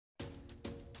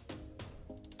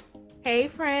Hey,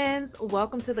 friends,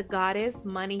 welcome to the Goddess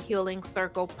Money Healing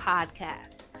Circle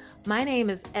podcast. My name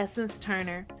is Essence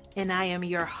Turner, and I am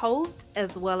your host,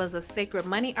 as well as a sacred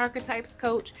money archetypes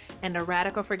coach and a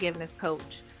radical forgiveness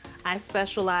coach. I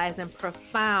specialize in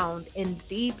profound and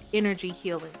deep energy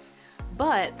healing.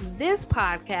 But this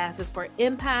podcast is for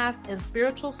empaths and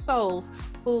spiritual souls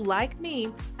who, like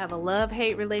me, have a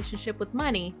love-hate relationship with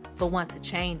money but want to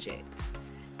change it.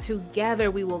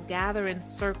 Together, we will gather in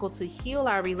circle to heal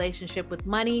our relationship with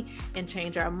money and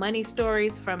change our money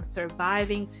stories from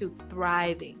surviving to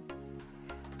thriving.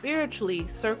 Spiritually,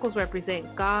 circles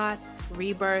represent God,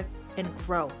 rebirth, and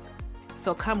growth.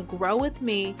 So come grow with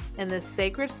me in this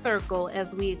sacred circle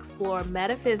as we explore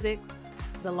metaphysics,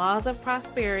 the laws of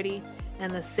prosperity,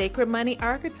 and the sacred money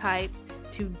archetypes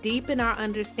to deepen our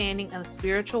understanding of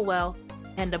spiritual wealth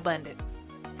and abundance.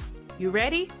 You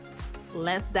ready?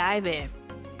 Let's dive in.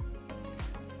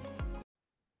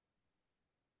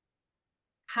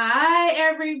 Hi,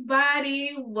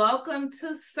 everybody. Welcome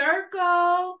to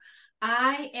Circle.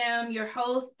 I am your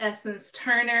host, Essence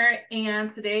Turner, and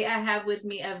today I have with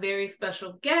me a very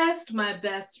special guest, my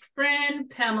best friend,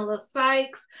 Pamela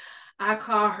Sykes. I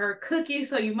call her Cookie,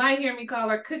 so you might hear me call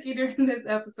her Cookie during this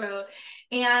episode.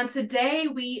 And today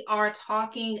we are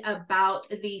talking about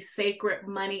the sacred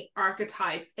money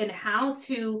archetypes and how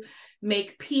to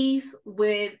make peace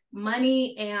with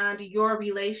money and your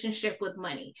relationship with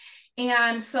money.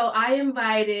 And so I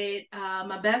invited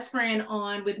my best friend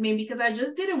on with me because I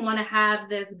just didn't want to have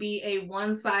this be a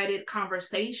one-sided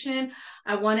conversation.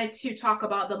 I wanted to talk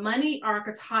about the money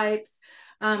archetypes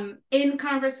in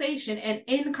conversation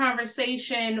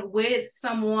with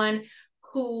someone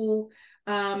who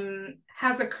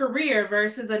has a career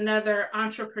versus another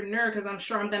entrepreneur, because I'm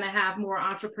sure I'm going to have more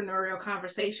entrepreneurial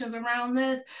conversations around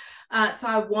this. So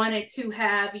I wanted to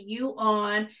have you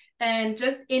on and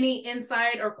just any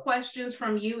insight or questions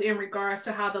from you in regards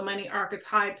to how the money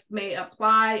archetypes may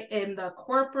apply in the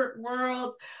corporate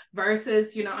world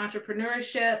versus,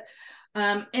 entrepreneurship.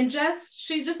 And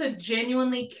she's just a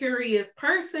genuinely curious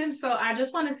person. So I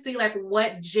just want to see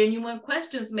what genuine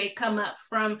questions may come up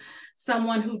from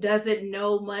someone who doesn't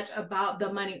know much about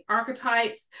the money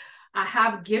archetypes. I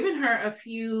have given her a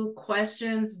few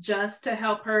questions just to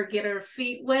help her get her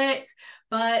feet wet.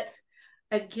 But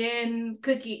again,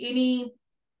 Cookie, any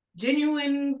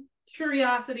genuine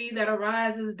curiosity that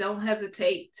arises, don't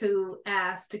hesitate to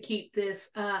ask to keep this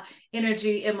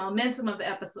energy and momentum of the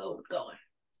episode going.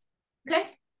 Okay.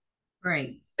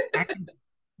 Great.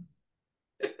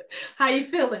 How you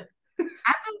feeling?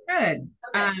 I feel good.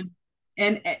 Okay.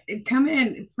 And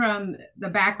coming from the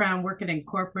background working in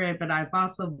corporate, but I've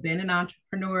also been an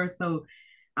entrepreneur. So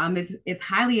it's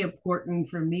highly important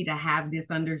for me to have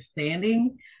this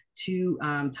understanding to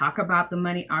talk about the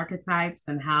money archetypes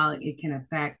and how it can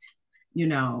affect, you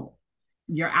know,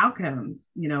 your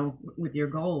outcomes, with your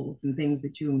goals and things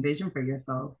that you envision for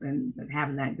yourself. And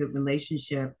having that good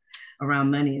relationship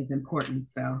around money is important.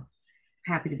 So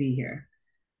happy to be here.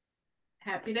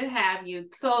 Happy to have you.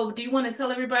 So, do you want to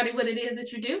tell everybody what it is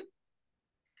that you do?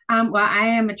 Well, I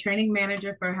am a training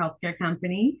manager for a healthcare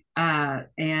company,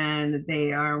 and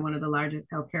they are one of the largest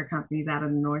healthcare companies out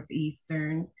of the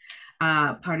northeastern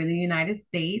part of the United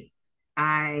States.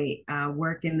 I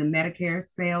work in the Medicare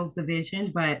sales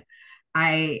division, but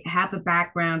I have a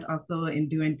background also in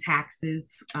doing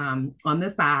taxes on the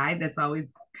side. That's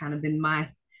always kind of been my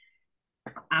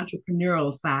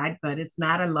entrepreneurial side, but it's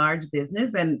not a large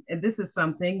business. And this is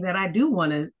something that I do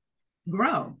want to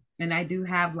grow. And I do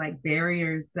have like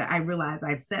barriers that I realize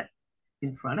I've set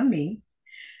in front of me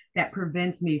that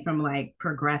prevents me from like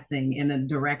progressing in a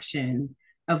direction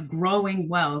of growing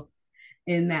wealth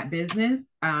in that business.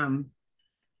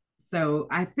 So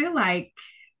I feel like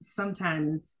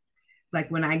sometimes,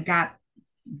 like when I got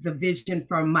the vision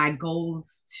from my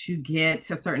goals to get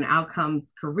to certain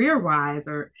outcomes career wise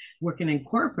or working in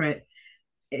corporate,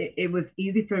 it was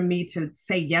easy for me to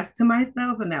say yes to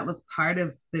myself, and that was part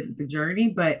of the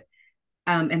journey. But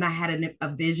and I had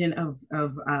a vision of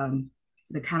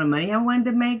the kind of money I wanted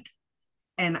to make,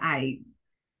 and I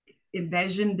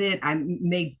envisioned it. I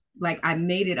made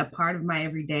it a part of my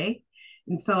everyday.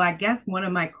 And so I guess one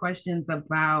of my questions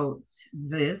about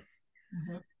this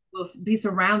will be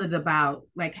surrounded about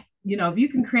like, if you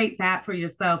can create that for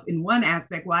yourself in one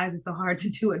aspect, why is it so hard to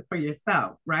do it for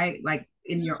yourself, right? Like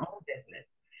in your own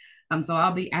business. So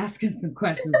I'll be asking some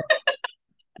questions.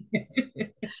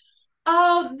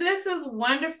 Oh, this is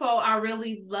wonderful. I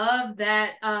really love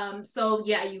that. So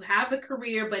yeah, you have a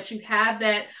career, but you have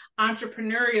that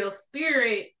entrepreneurial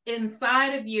spirit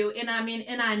inside of you. And I mean,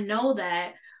 and I know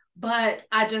that, but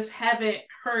I just haven't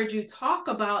heard you talk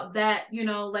about that,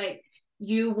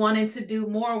 you wanting to do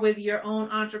more with your own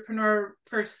entrepreneur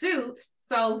pursuits.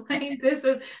 So like, this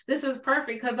is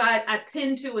perfect, because I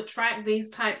tend to attract these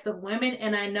types of women,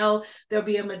 and I know there'll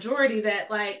be a majority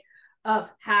that like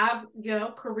have, you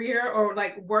know, career or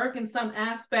like work in some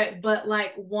aspect, but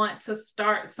like want to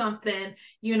start something,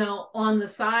 you know, on the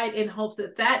side in hopes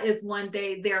that that is one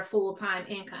day their full-time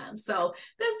income. So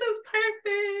this is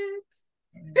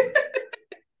perfect.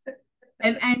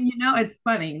 And you know, it's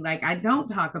funny, like I don't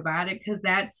talk about it because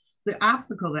that's the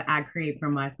obstacle that I create for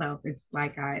myself. It's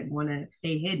like I want to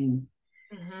stay hidden.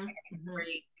 Mm-hmm, mm-hmm.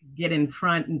 Get in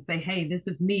front and say, hey, this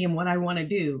is me and what I want to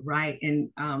do, right?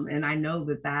 And I know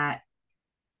that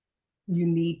you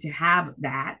need to have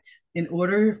that in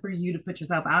order for you to put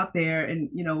yourself out there and,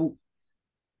 you know,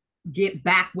 get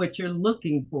back what you're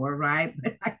looking for, right?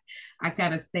 But I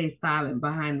kind of stay silent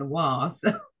behind the wall.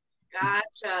 So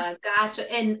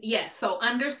Gotcha. And yes, so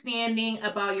understanding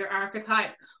about your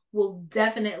archetypes will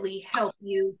definitely help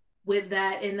you with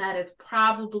that. And that is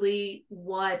probably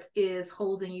what is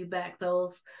holding you back.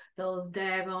 Those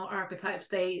daggone archetypes.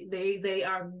 They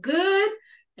are good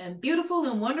and beautiful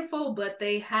and wonderful, but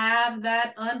they have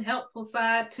that unhelpful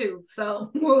side too.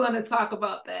 So we're going to talk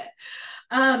about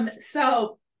that.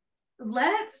 So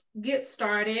let's get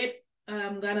started.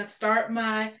 I'm going to start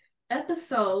my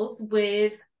episodes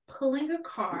with pulling a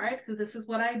card, because this is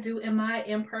what I do in my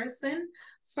in-person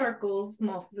circles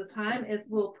most of the time, is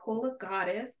we'll pull a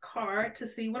goddess card to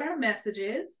see what our message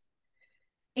is.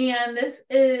 And this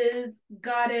is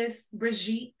Goddess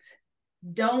Brigitte.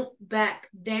 Don't back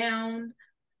down.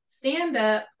 Stand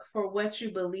up for what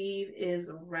you believe is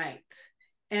right.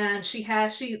 And I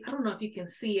don't know if you can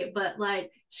see it, but like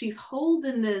she's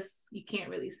holding this, you can't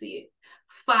really see it,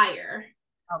 fire.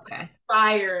 okay.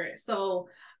 Fire. So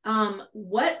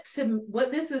what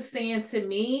this is saying to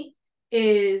me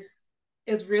is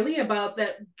really about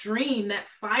that dream, that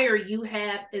fire you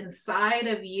have inside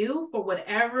of you for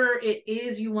whatever it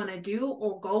is you want to do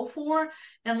or go for,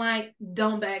 and like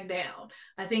don't back down.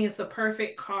 I think it's a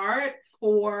perfect card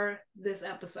for this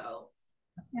episode.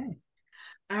 Okay.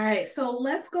 All right, so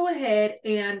let's go ahead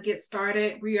and get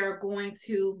started. We are going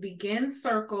to begin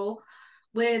circle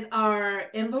with our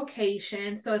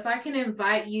invocation. So if I can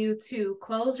invite you to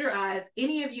close your eyes,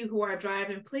 any of you who are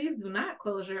driving, please do not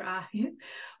close your eyes.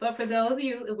 But for those of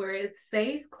you where it's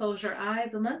safe, close your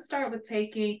eyes. And let's start with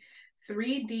taking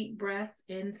 3 deep breaths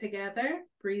in together,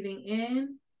 breathing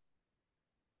in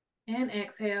and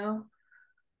exhale.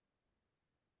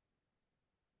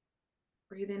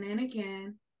 Breathing in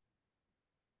again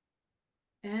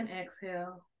and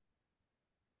exhale.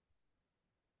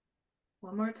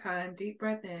 One more time, deep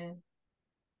breath in,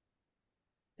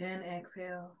 then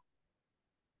exhale.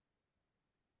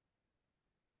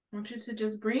 I want you to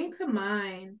just bring to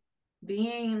mind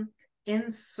being in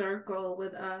circle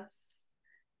with us,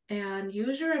 and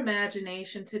use your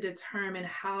imagination to determine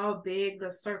how big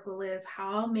the circle is,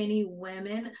 how many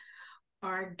women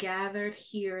are gathered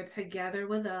here together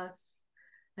with us,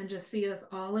 and just see us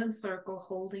all in circle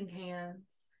holding hands,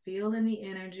 feeling the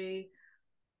energy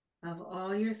of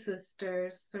all your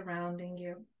sisters surrounding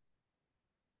you.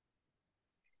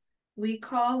 We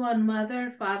call on Mother,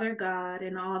 Father God,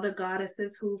 and all the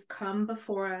goddesses who've come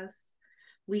before us.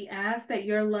 We ask that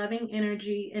your loving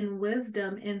energy and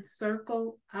wisdom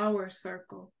encircle our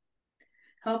circle.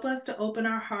 Help us to open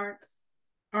our hearts,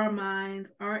 our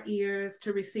minds, our ears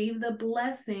to receive the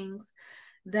blessings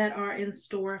that are in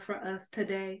store for us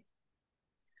today.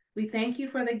 We thank you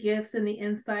for the gifts and the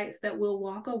insights that we'll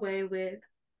walk away with,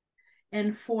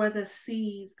 and for the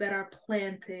seeds that are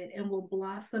planted and will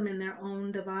blossom in their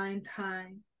own divine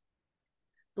time.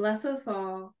 Bless us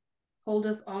all. Hold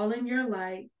us all in your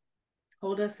light.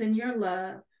 Hold us in your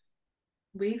love.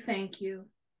 We thank you.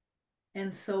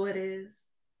 And so it is.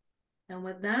 And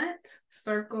with that,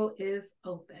 circle is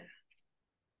open.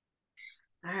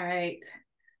 All right.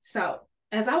 So,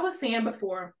 as I was saying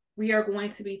before, we are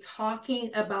going to be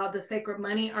talking about the sacred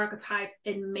money archetypes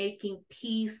and making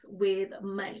peace with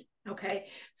money. Okay.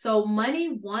 So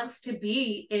money wants to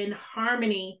be in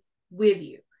harmony with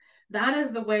you. That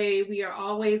is the way we are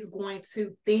always going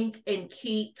to think and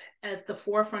keep at the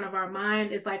forefront of our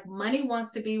mind, is like money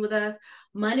wants to be with us.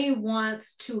 Money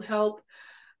wants to help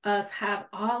us have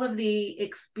all of the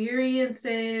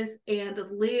experiences and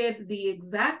live the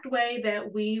exact way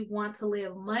that we want to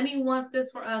live. Money wants this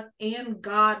for us, and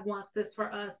God wants this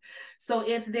for us. So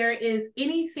if there is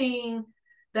anything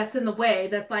that's in the way,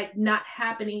 that's like not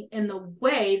happening in the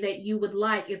way that you would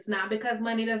like, it's not because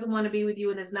money doesn't want to be with you,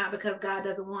 and it's not because God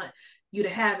doesn't want you to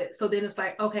have it. So then it's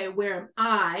like, okay, where am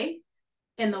I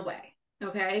in the way?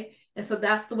 Okay. And so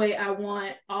that's the way I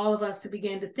want all of us to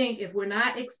begin to think. If we're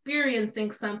not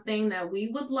experiencing something that we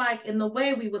would like in the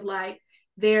way we would like,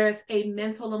 there's a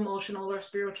mental, emotional, or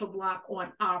spiritual block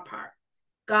on our part.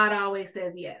 God always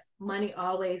says yes. Money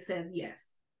always says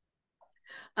yes.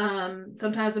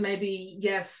 Sometimes it may be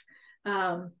yes,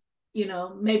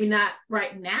 maybe not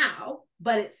right now,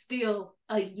 but it's still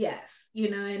a yes, you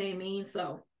know what I mean?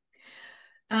 So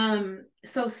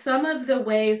some of the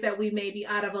ways that we may be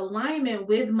out of alignment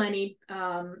with money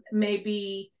may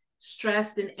be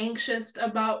stressed and anxious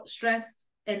about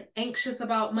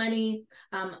money,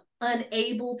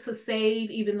 unable to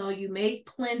save even though you make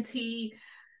plenty.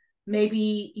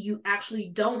 Maybe you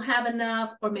actually don't have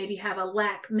enough, or maybe have a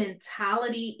lack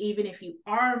mentality even if you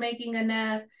are making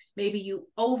enough. Maybe you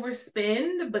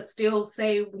overspend but still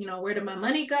say, where did my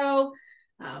money go?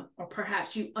 Or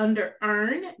perhaps you under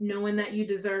earn, knowing that you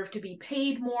deserve to be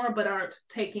paid more, but aren't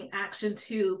taking action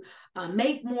to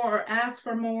make more or ask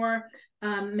for more.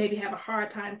 Maybe have a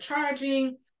hard time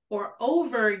charging, or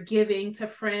over giving to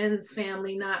friends,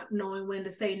 family, not knowing when to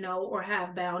say no, or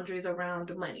have boundaries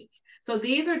around money. So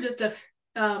these are just it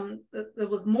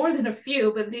was more than a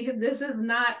few, but this is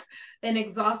not an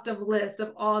exhaustive list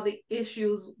of all the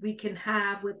issues we can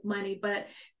have with money, but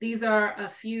these are a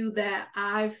few that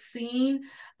I've seen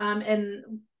and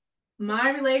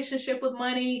my relationship with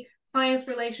money, clients'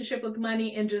 relationship with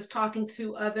money, and just talking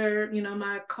to other,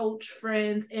 my coach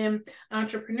friends and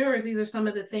entrepreneurs. These are some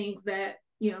of the things that,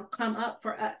 come up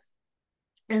for us.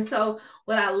 And so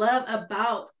what I love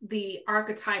about the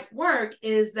archetype work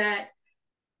is that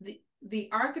the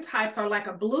archetypes are like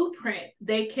a blueprint.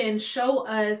 They can show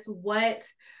us what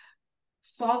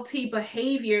faulty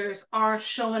behaviors are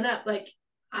showing up. Like,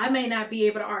 I may not be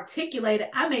able to articulate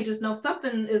it. I may just know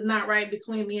something is not right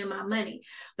between me and my money.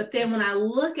 But then when I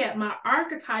look at my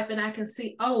archetype and I can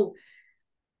see, oh,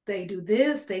 they do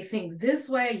this, they think this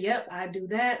way. Yep, I do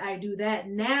that.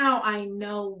 Now I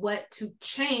know what to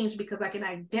change because I can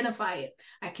identify it.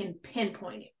 I can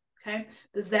pinpoint it. Okay.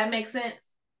 Does that make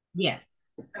sense? Yes.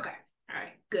 Okay. All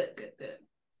right. Good.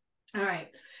 All right.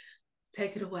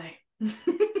 Take it away. All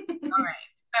right.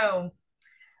 So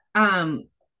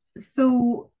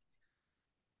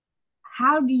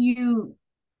how do you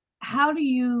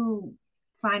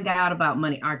find out about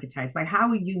money archetypes? Like, how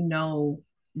will you know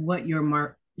what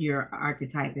your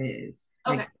archetype is?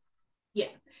 Okay. Yeah.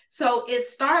 So it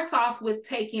starts off with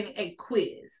taking a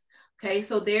quiz. Okay,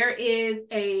 so there is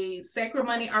a Sacred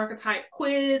Money Archetype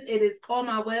quiz. It is on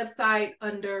my website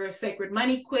under Sacred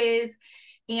Money Quiz,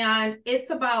 and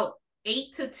it's about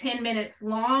 8 to 10 minutes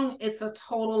long. It's a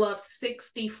total of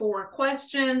 64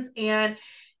 questions, and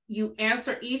you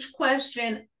answer each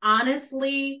question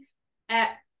honestly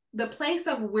at the place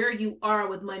of where you are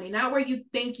with money, not where you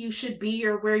think you should be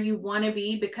or where you want to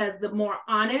be, because the more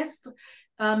honest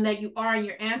that you are in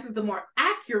your answers, the more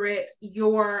accurate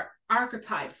your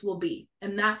archetypes will be.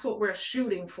 And that's what we're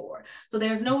shooting for. So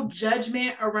there's no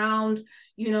judgment around,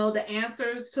 the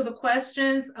answers to the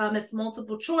questions. It's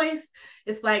multiple choice.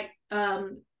 It's like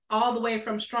all the way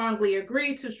from strongly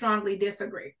agree to strongly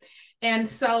disagree. And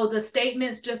so the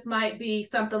statements just might be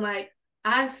something like,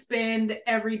 I spend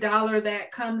every dollar that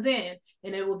comes in.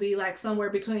 And it will be like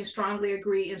somewhere between strongly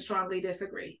agree and strongly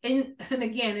disagree. And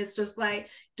again, it's just like,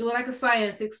 do it like a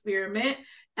science experiment.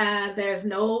 There's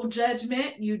no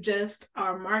judgment. You just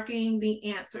are marking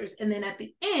the answers. And then at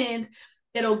the end,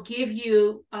 it'll give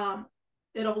you,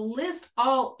 it'll list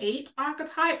all 8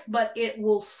 archetypes, but it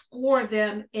will score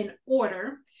them in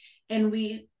order. And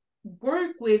we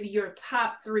work with your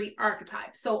top 3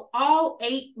 archetypes. So all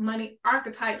 8 money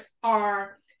archetypes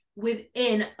are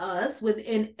within us,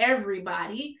 within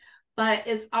everybody, but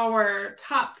it's our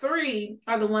top 3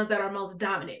 are the ones that are most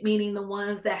dominant, meaning the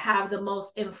ones that have the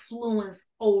most influence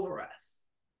over us.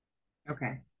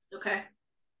 Okay.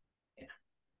 Yeah.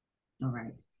 All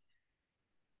right.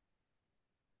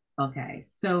 Okay.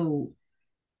 So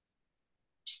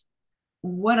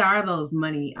what are those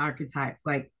money archetypes?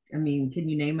 Like, I mean, can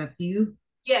you name a few?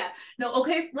 Yeah, no,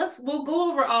 okay, we'll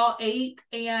go over all 8,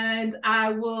 and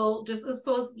I will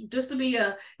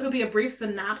it'll be a brief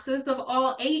synopsis of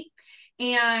all 8.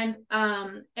 And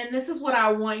this is what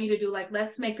I want you to do. Like,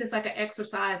 let's make this like an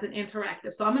exercise and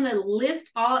interactive. So I'm going to list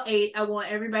all 8. I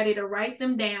want everybody to write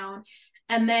them down.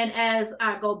 And then as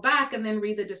I go back and then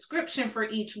read the description for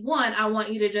each one, I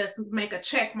want you to just make a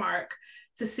check mark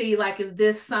to see, like, is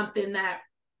this something that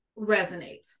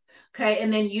resonates? Okay.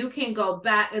 And then you can go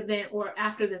back and then, or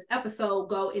after this episode,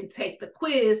 go and take the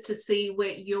quiz to see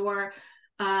what your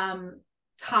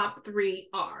top 3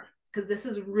 are, because this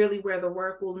is really where the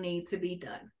work will need to be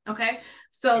done. Okay.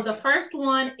 So the first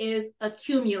one is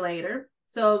accumulator.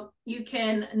 So you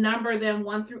can number them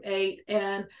 1 through 8,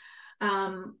 and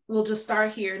we'll just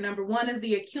start here. Number 1 is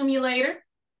the accumulator.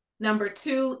 Number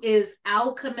 2 is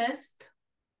alchemist.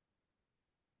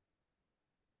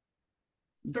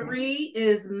 3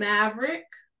 is maverick.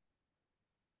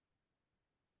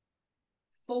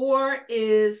 4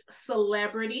 is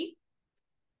celebrity.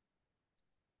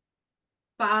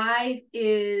 5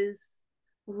 is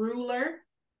ruler.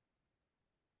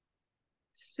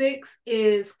 6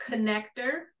 is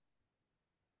connector.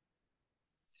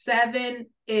 7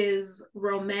 is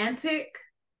romantic.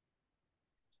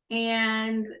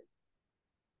 And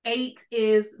 8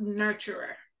 is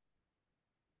nurturer.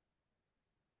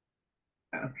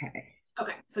 Okay.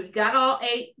 Okay, so you got all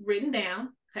 8 written down.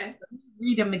 Okay.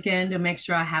 Read them again to make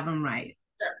sure I have them right.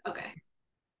 Sure. Okay.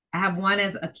 I have 1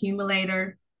 as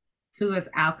accumulator, 2 is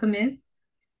alchemist,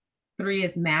 3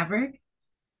 is maverick,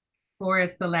 4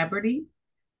 is celebrity,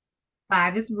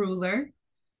 5 is ruler,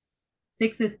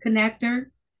 6 is connector,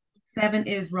 7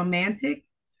 is romantic,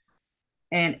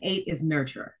 and 8 is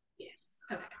nurturer. Yes.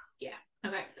 Okay. Yeah.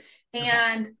 Okay.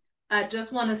 And okay. I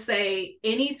just want to say,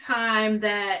 anytime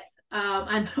that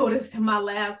I noticed in my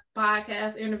last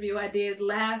podcast interview I did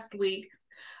last week,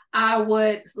 I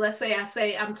would, let's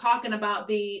say I'm talking about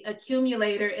the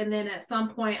accumulator, and then at some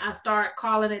point I start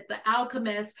calling it the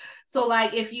alchemist. So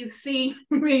like, if you see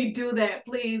me do that,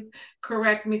 please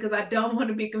correct me, because I don't want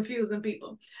to be confusing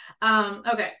people.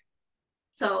 Okay.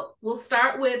 So we'll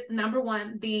start with number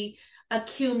 1, the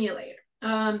accumulator.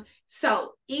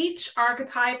 So each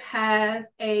archetype has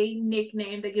a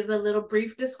nickname that gives a little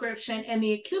brief description, and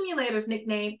the accumulator's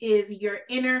nickname is your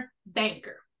inner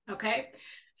banker. Okay.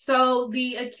 So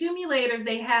the accumulators,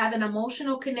 they have an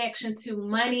emotional connection to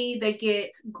money. They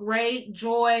get great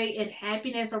joy and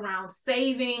happiness around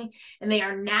saving, and they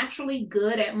are naturally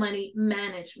good at money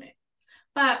management.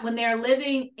 But when they're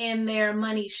living in their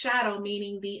money shadow,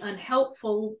 meaning the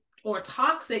unhelpful or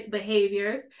toxic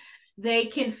behaviors, they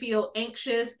can feel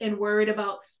anxious and worried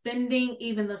about spending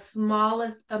even the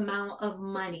smallest amount of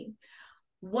money.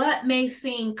 What may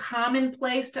seem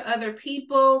commonplace to other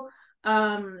people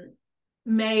is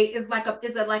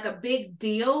it like a big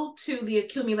deal to the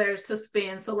accumulator to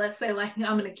spend. So let's say, like,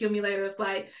 I'm an accumulator. It's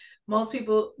like, most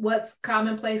people, what's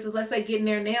commonplace is, let's say, getting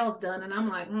their nails done, and I'm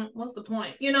like, what's the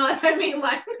point? You know what I mean?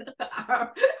 Like,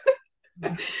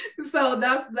 so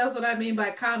that's what I mean by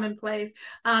commonplace.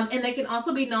 And they can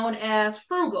also be known as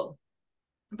frugal.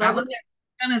 But I was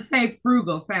gonna say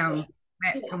frugal sounds,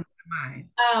 that comes to mind.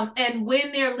 And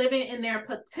when they're living in their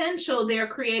potential, they're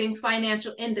creating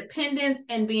financial independence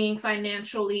and being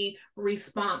financially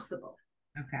responsible.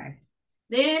 Okay.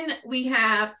 Then we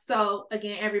have, so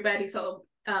again, everybody, so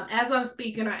as I'm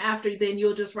speaking or after, then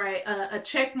you'll just write a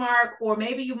check mark, or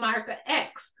maybe you mark an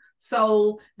X,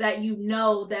 so that you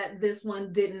know that this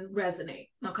one didn't resonate.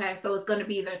 Okay, so it's going to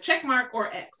be either check mark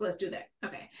or X. Let's do that.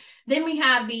 Okay. Then we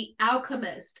have the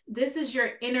alchemist. This is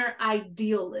your inner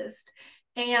idealist.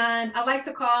 And I like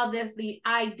to call this the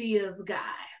ideas guy.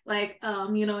 Like,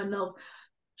 in the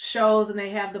shows, and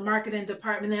they have the marketing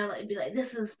department, they'll be like,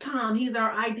 this is Tom, he's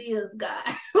our ideas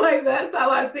guy. Like, that's how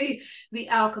I see the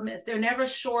alchemist. They're never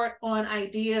short on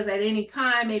ideas at any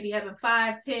time, maybe having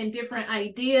 5, 10 different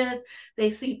ideas.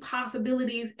 They see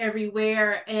possibilities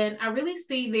everywhere, and I really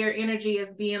see their energy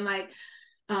as being like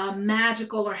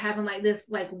magical, or having like this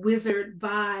like wizard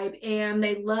vibe, and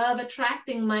they love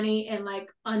attracting money in like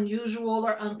unusual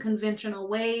or unconventional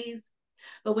ways.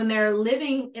 But when they're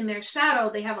living in their shadow,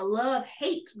 they have a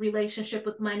love-hate relationship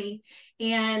with money,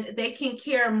 and they can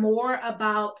care more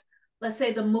about, let's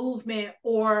say, the movement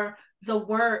or the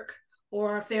work,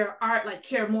 or if they're art, like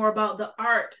care more about the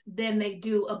art than they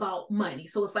do about money.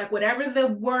 So it's like, whatever the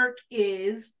work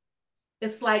is,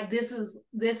 it's like, this is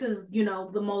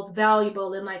the most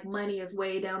valuable, and like money is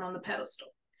way down on the pedestal.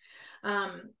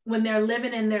 When they're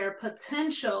living in their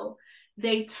potential,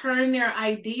 they turn their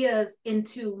ideas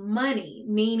into money,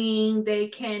 meaning they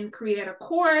can create a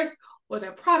course or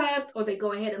their product, or they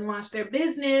go ahead and launch their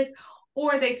business,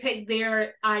 or they take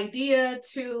their idea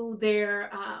to their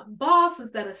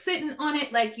bosses that are sitting on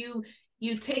it. Like, you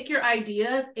take your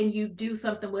ideas and you do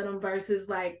something with them, versus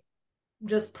like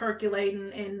just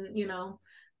percolating and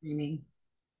Dreaming.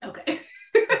 Okay.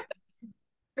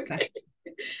 Okay.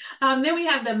 Then we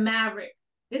have the maverick.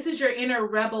 This is your inner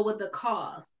rebel with the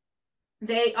cause.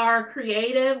 They are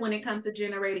creative when it comes to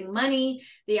generating money.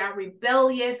 They are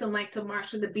rebellious and like to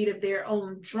march to the beat of their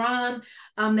own drum.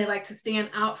 They like to stand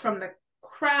out from the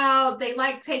crowd. They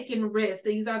like taking risks.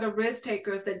 These are the risk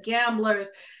takers, the gamblers.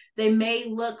 They may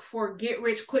look for get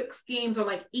rich quick schemes or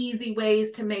like easy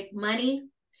ways to make money.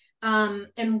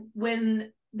 And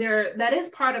when that is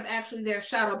part of actually their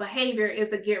shadow behavior, is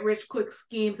the get rich quick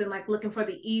schemes and like looking for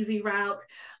the easy route.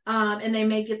 And they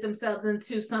may get themselves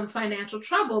into some financial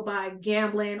trouble by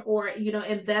gambling or,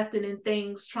 investing in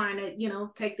things, trying to,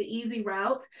 take the easy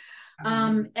route.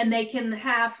 And they can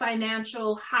have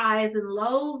financial highs and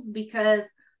lows because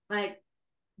like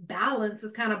balance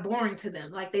is kind of boring to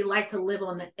them. Like they like to live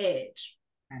on the edge.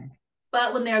 Okay.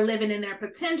 But when they're living in their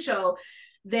potential,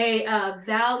 they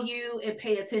value and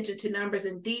pay attention to numbers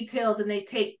and details, and they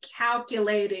take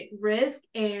calculated risk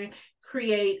and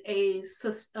create a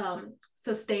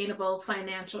sustainable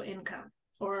financial income,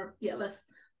 or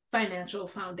financial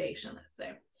foundation, let's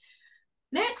say.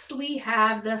 Next, we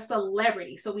have the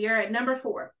celebrity. So we are at number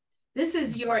 4. This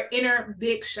is your inner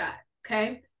big shot,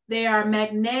 okay? They are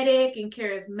magnetic and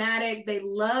charismatic. They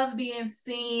love being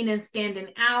seen and standing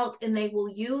out, and they will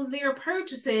use their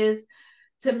purchases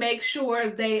to make sure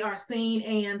they are seen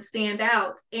and stand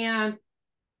out. And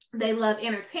they love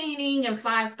entertaining and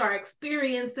 5-star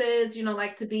experiences,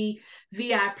 like to be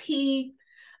VIP.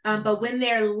 But when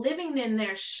they're living in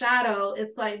their shadow,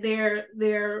 it's like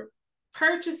they're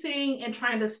purchasing and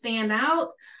trying to stand out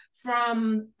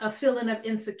from a feeling of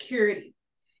insecurity.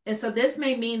 And so this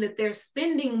may mean that they're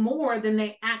spending more than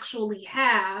they actually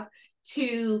have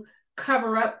to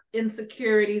cover up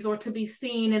insecurities or to be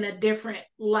seen in a different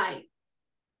light.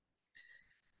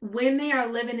 When they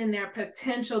are living in their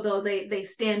potential, though, they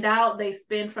stand out, they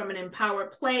spend from an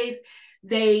empowered place,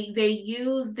 they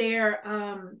use their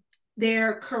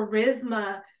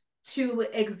charisma to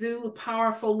exude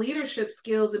powerful leadership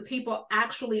skills, and people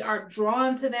actually are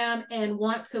drawn to them and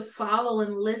want to follow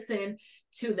and listen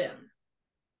to them.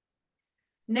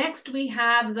 Next, we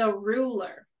have the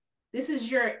ruler. This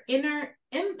is your inner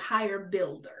empire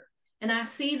builder. And I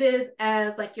see this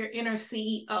as like your inner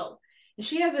CEO. And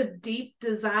she has a deep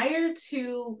desire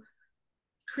to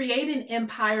create an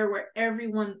empire where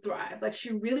everyone thrives. Like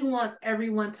she really wants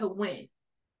everyone to win.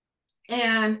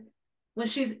 And when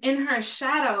she's in her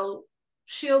shadow,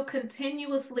 she'll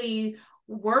continuously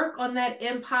work on that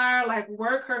empire, like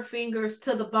work her fingers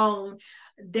to the bone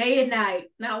day and night,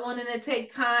 not wanting to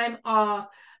take time off.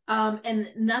 And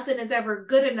nothing is ever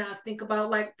good enough. Think about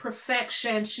like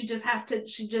perfection. She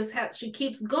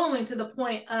keeps going to the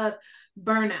point of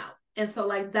burnout. And so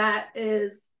like that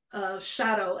is a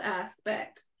shadow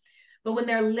aspect. But when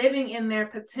they're living in their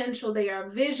potential, they are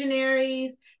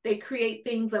visionaries, they create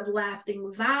things of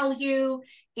lasting value,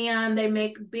 and they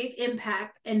make big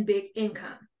impact and big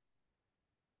income.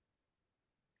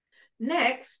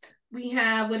 Next, we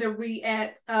have, what are we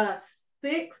at?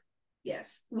 6?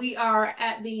 Yes, we are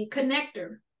at the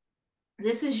connector.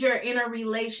 This is your inner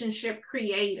relationship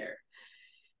creator.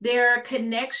 Their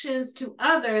connections to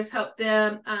others help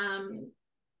them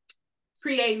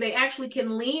they actually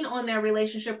can lean on their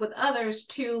relationship with others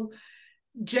to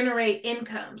generate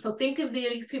income. So think of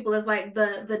these people as like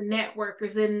the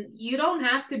networkers, and you don't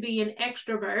have to be an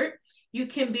extrovert. You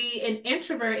can be an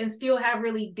introvert and still have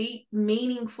really deep,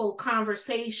 meaningful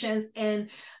conversations and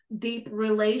deep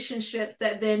relationships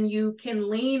that then you can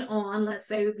lean on. Let's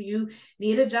say if you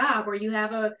need a job, or you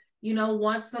have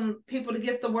want some people to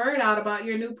get the word out about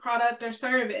your new product or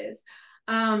service.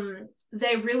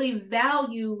 They really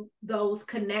value those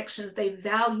connections. They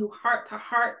value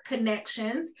heart-to-heart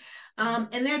connections.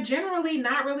 And they're generally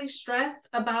not really stressed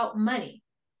about money.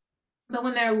 But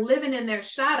when they're living in their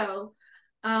shadow,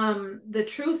 the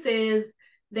truth is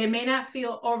they may not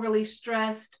feel overly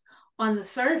stressed on the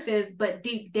surface, but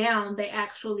deep down, they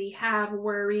actually have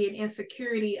worry and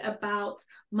insecurity about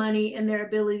money and their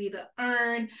ability to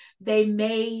earn. They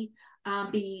may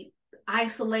be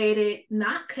isolated,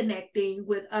 not connecting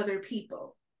with other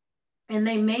people. And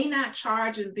they may not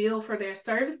charge and bill for their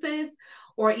services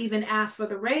or even ask for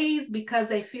the raise because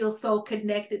they feel so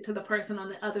connected to the person on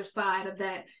the other side of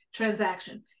that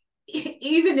transaction.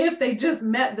 Even if they just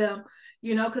met them,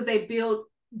 because they build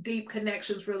deep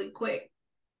connections really quick.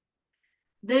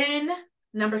 Then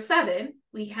number 7,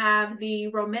 we have the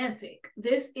romantic.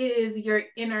 This is your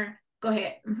inner, go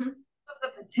ahead. Mm-hmm. What's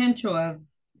the potential of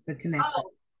the connection? Oh,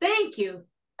 thank you.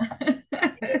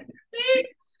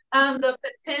 The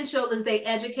potential is they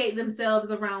educate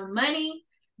themselves around money.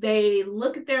 They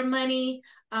look at their money.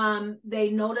 They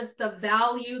notice the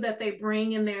value that they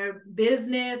bring in their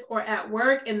business or at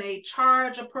work, and they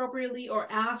charge appropriately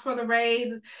or ask for the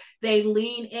raises. They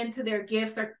lean into their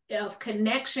gifts of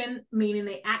connection, meaning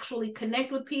they actually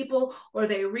connect with people, or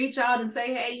they reach out and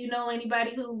say, hey,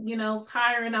 anybody who, is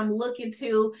hiring, I'm looking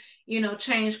to,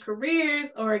 change careers.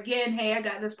 Or again, hey, I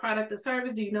got this product or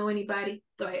service. Do you know anybody?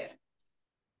 Go ahead.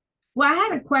 Well, I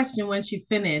had a question when she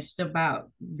finished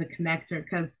about the connector,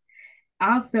 because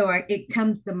also it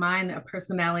comes to mind a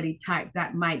personality type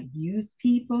that might use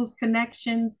people's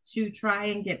connections to try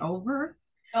and get over.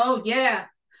 Oh yeah,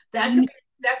 that You could need-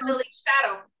 be definitely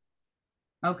shadow.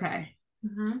 Okay.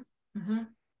 Mm-hmm. Mm-hmm.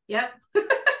 Yep.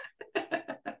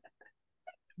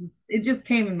 It just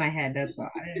came in my head. That's all.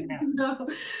 I didn't know.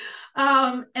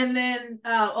 No. And then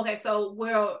okay, so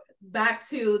we're back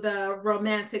to the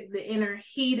romantic, the inner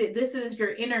heated. This is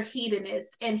your inner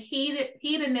hedonist, and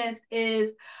hedonist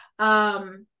is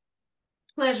um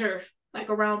pleasure, like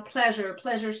around pleasure,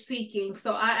 pleasure seeking.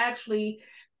 So I actually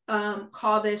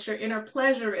call this your inner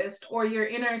pleasurist or your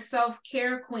inner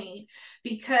self-care queen,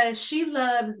 because she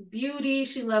loves beauty,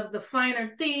 she loves the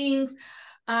finer things.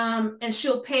 And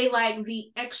she'll pay like the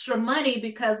extra money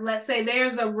because let's say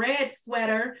there's a red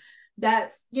sweater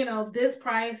that's, you know, this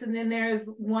price, and then there's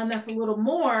one that's a little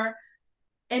more,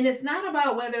 and it's not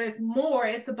about whether it's more,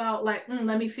 it's about like,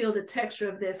 let me feel the texture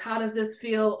of this, how does this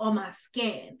feel on my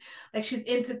skin? Like she's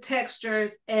into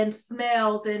textures and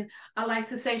smells, and I like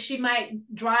to say she might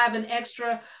drive an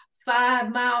extra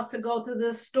 5 miles to go to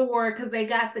the store because they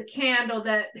got the candle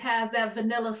that has that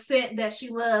vanilla scent that she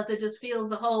loves that just fills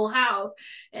the whole house.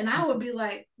 And I would be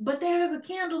like, but there's a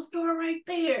candle store right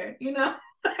there, you know.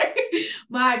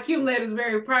 My accumulator is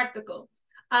very practical.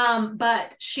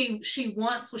 But she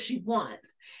wants what she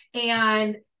wants,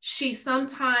 and she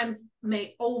sometimes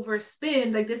may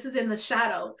overspend. Like this is in the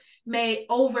shadow, may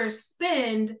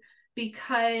overspend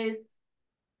because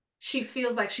she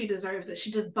feels like she deserves it.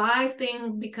 She just buys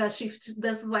things because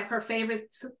this is like her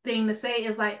favorite thing to say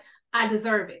is like, I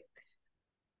deserve it.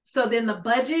 So then the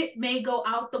budget may go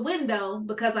out the window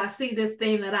because I see this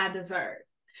thing that I deserve.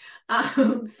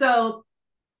 So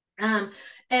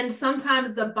and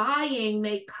sometimes the buying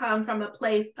may come from a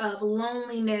place of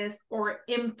loneliness or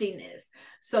emptiness.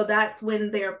 So that's when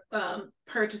they're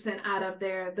purchasing out of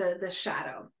the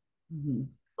shadow. Mm-hmm.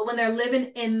 But when they're living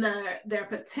in their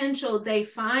potential, they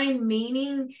find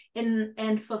meaning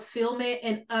and fulfillment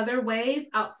in other ways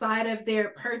outside of their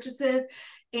purchases.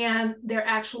 And they're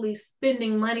actually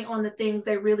spending money on the things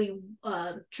they really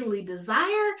truly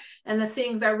desire and the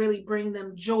things that really bring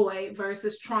them joy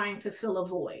versus trying to fill a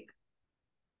void.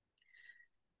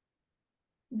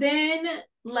 Then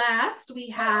last we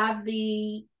have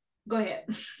go ahead.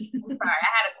 I'm sorry, I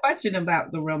had a question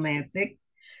about the romantic.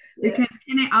 Yeah. Because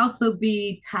can it also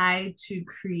be tied to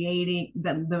creating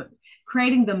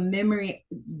the memory,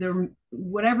 the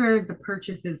whatever the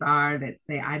purchases are that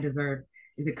say I deserve,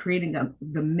 is it creating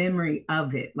the memory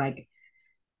of it? Like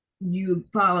you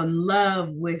fall in love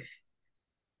with,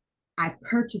 I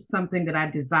purchased something that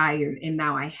I desired and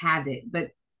now I have it, but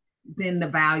then the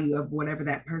value of whatever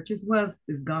that purchase was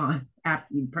is gone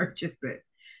after you purchase it.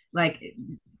 Like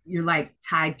you're like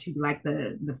tied to like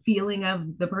the feeling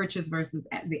of the purchase versus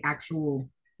the actual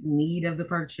need of the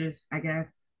purchase, I guess.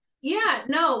 Yeah,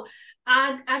 no,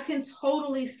 I can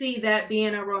totally see that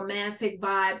being a romantic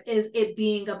vibe is it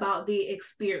being about the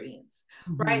experience,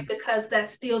 mm-hmm. right? Because that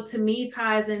still to me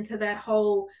ties into that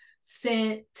whole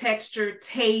scent, texture,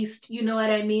 taste, you know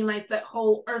what I mean? Like that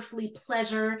whole earthly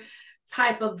pleasure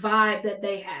type of vibe that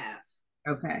they have.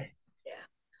 Okay.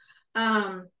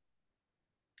 Yeah.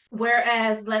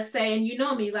 Whereas let's say, and you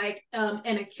know me, like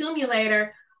an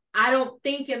accumulator, I don't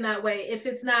think in that way. If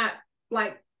it's not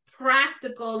like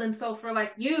practical, and so for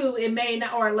like you, it may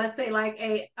not, or let's say like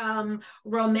a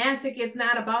romantic, it's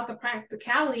not about the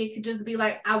practicality. It could just be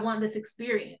like, I want this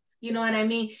experience. You know what I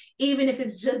mean? Even if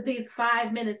it's just these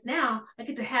 5 minutes now, I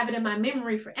get to have it in my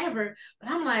memory forever.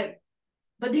 But I'm like,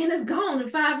 but then it's gone,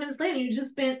 and 5 minutes later, you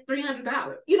just spent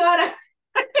 $300. You know what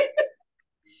I mean?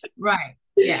 Right.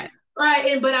 Yeah.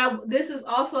 Right. And but this is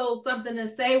also something to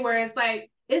say where it's like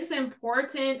it's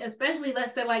important, especially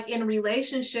let's say like in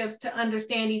relationships, to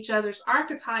understand each other's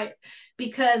archetypes,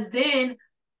 because then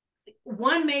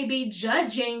one may be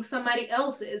judging somebody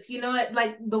else's, you know,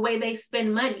 like the way they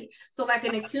spend money. So like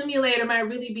an accumulator might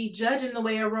really be judging the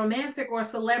way a romantic or a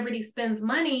celebrity spends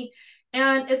money.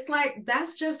 And it's like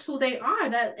that's just who they are.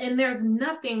 That, and there's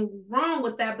nothing wrong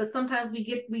with that. But sometimes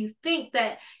we think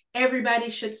that everybody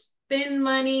should spend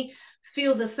money,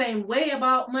 feel the same way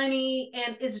about money,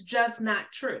 and it's just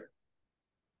not true.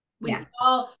 We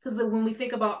all, because when we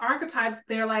think about archetypes,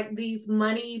 they're like these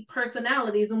money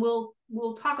personalities, and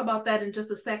we'll talk about that in just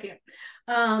a second.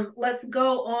 Let's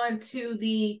go on to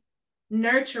the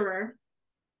nurturer,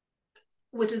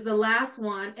 which is the last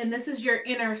one, and this is your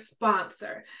inner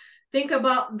sponsor. Think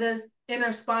about this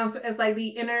inner sponsor as like the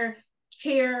inner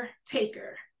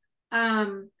caretaker.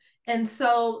 And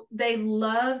so they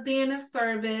love being of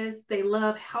service. They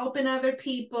love helping other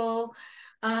people,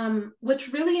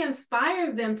 which really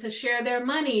inspires them to share their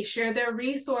money, share their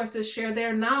resources, share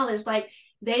their knowledge. Like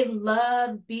they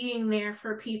love being there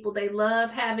for people. They love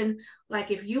having,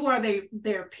 like, if you are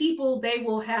their people, they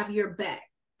will have your back.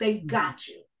 They got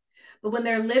you. But when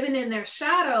they're living in their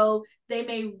shadow, they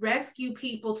may rescue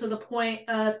people to the point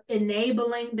of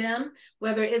enabling them,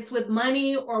 whether it's with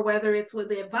money or whether it's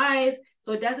with advice.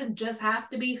 So it doesn't just have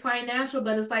to be financial,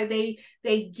 but it's like they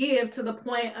give to the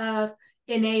point of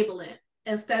enabling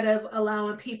instead of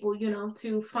allowing people,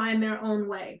 to find their own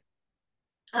way.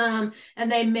 And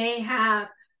they may have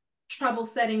trouble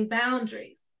setting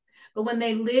boundaries. But when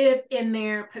they live in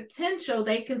their potential,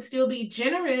 they can still be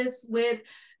generous with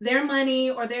their money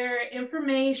or their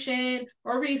information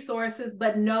or resources,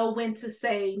 but know when to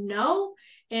say no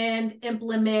and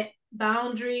implement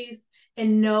boundaries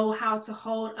and know how to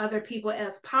hold other people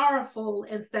as powerful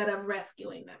instead of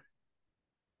rescuing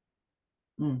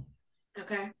them.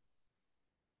 Okay.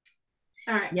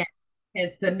 All right. Yeah.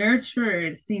 As the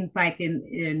nurturer, it seems like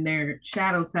in their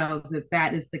shadow selves, if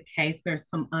that is the case, there's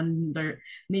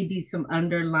maybe some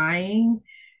underlying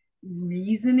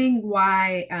reasoning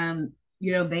why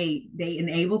they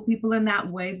enable people in that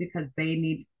way because they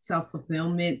need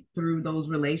self-fulfillment through those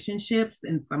relationships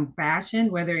in some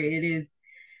fashion, whether it is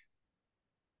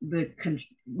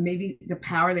maybe the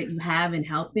power that you have in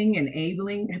helping,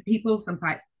 enabling people. Some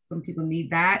people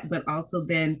need that, but also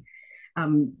then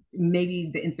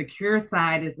maybe the insecure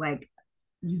side is like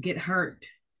you get hurt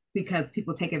because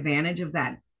people take advantage of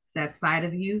that side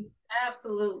of you.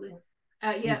 Absolutely.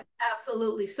 Yeah,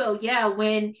 absolutely. So yeah,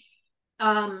 when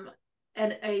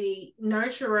a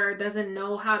nurturer doesn't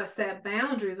know how to set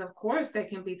boundaries, of course they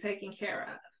can be taken care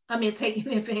of. I mean,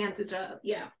 taken advantage of.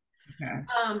 Yeah. Okay.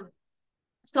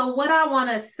 So what I want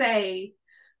to say,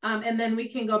 and then we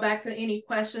can go back to any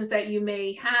questions that you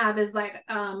may have, is like,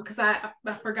 because I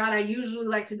forgot, I usually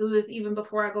like to do this even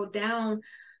before I go down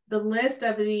the list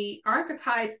of the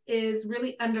archetypes, is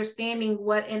really understanding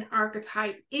what an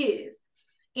archetype is.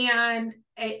 And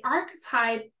an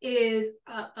archetype is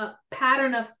a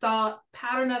pattern of thought,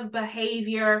 pattern of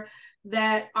behavior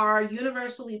that are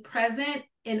universally present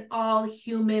in all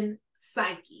human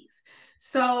psyches.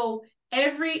 So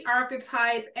every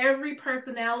archetype, every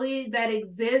personality that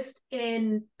exists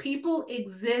in people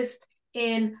exists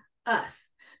in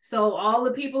us. So all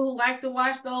the people who like to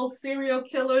watch those serial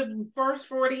killers first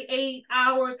 48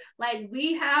 hours, like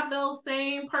we have those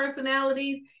same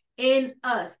personalities in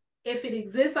us. If it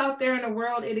exists out there in the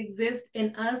world, it exists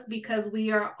in us because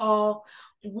we are all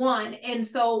one. And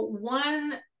so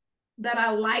one that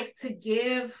I like to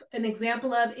give an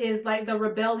example of is like the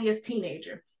rebellious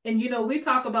teenager. And we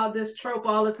talk about this trope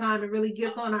all the time. It really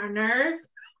gets on our nerves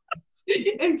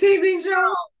in TV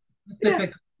shows.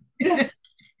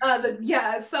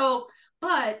 Yeah. So,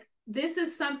 but this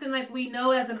is something like we know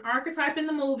as an archetype in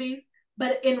the movies,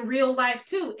 but in real life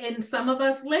too. And some of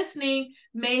us listening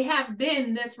may have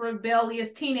been this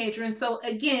rebellious teenager. And so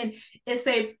again, it's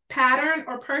a pattern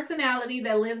or personality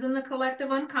that lives in the collective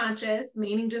unconscious,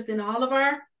 meaning just in all of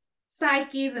our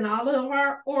psyches and all of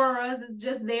our auras. Is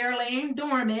just there laying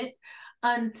dormant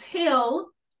until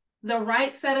the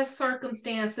right set of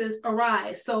circumstances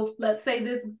arise. So let's say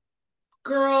this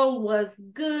girl was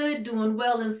good, doing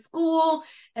well in school,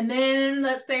 and then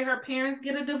let's say her parents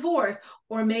get a divorce,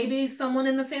 or maybe someone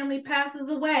in the family passes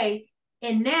away,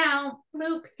 and now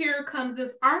bloop, here comes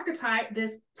this archetype,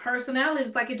 this personality.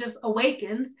 It's like it just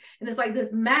awakens, and it's like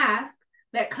this mask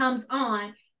that comes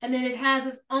on, and then it has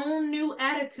its own new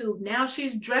attitude. Now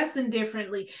she's dressing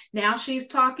differently, now she's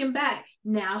talking back,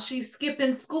 now she's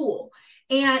skipping school,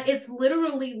 and it's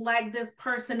literally like this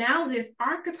personality, this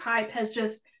archetype has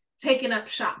just taken up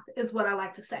shop, is what I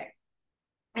like to say.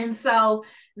 And so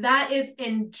that is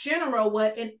in general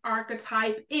what an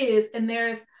archetype is. And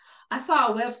I saw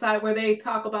a website where they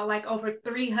talk about like over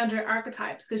 300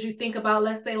 archetypes, because you think about,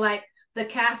 let's say, like the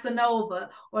Casanova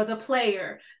or the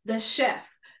player, the chef,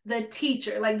 the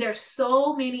teacher. Like there's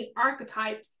so many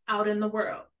archetypes out in the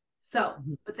world. So,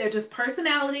 but they're just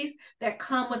personalities that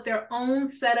come with their own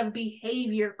set of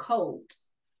behavior codes.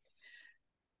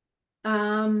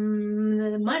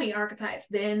 The money archetypes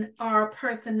then are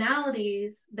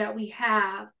personalities that we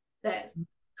have that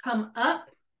come up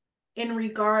in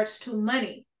regards to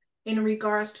money, in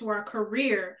regards to our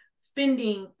career,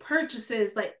 spending,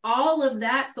 purchases, like all of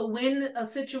that. So when a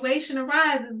situation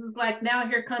arises, it's like now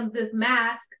here comes this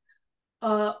mask,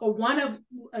 or one of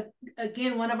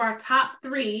our top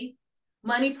 3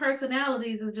 money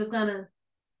personalities is just gonna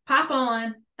pop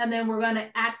on and then we're going to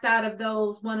act out of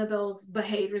one of those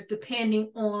behaviors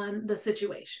depending on the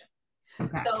situation.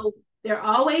 Okay. So they're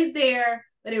always there,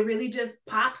 but it really just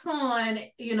pops on,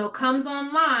 comes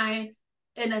online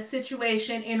in a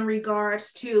situation in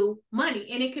regards to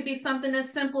money. And it could be something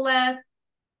as simple as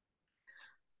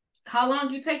how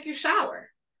long you take your shower,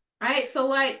 right? So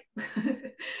like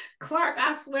Clark,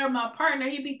 I swear my partner,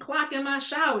 he'd be clocking my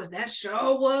showers. That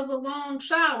sure was a long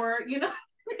shower,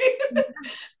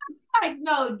 Like,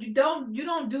 no, you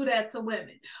don't do that to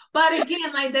women. But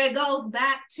again, like that goes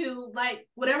back to like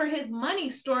whatever his money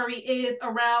story is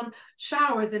around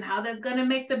showers and how that's going to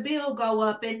make the bill go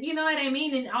up. And you know what I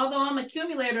mean? And although I'm an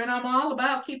accumulator and I'm all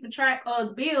about keeping track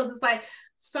of bills, it's like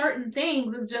certain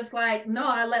things is just like, no,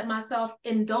 I let myself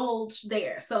indulge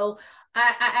there. So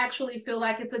I actually feel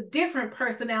like it's a different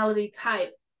personality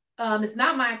type. It's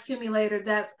not my accumulator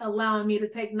that's allowing me to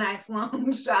take nice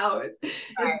long showers. Right.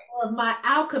 It's more of my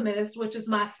alchemist, which is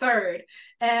my third.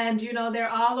 And, they're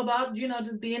all about,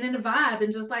 just being in the vibe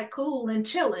and just like cool and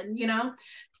chilling,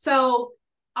 So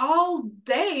all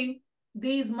day,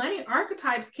 these money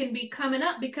archetypes can be coming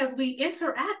up because we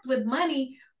interact with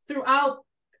money throughout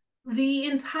the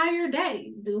entire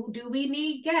day. Do we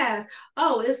need gas?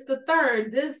 Oh, it's the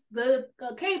third. The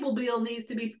cable bill needs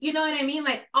to be, you know what I mean?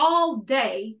 Like all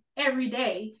day, every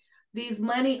day, these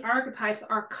money archetypes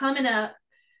are coming up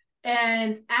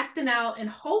and acting out, and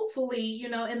hopefully,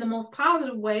 in the most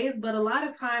positive ways, but a lot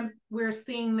of times we're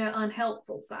seeing the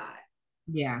unhelpful side.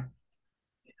 Yeah.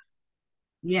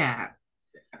 I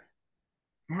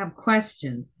have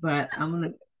questions, but I'm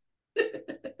gonna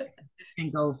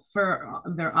and go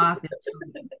further off into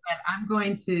it. But I'm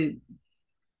going to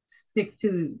stick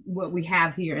to what we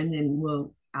have here, and then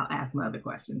I'll ask my other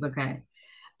questions. Okay.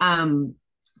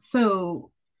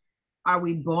 So are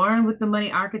we born with the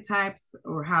money archetypes,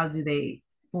 or how do they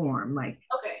form?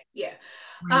 Okay, yeah.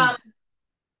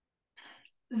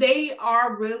 They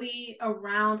are really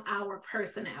around our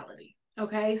personality.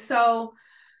 Okay. So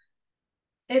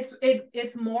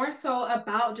it's more so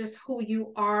about just who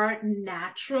you are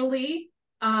naturally,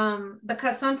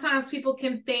 because sometimes people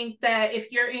can think that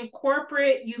if you're in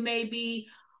corporate, you may be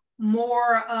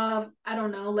more of, I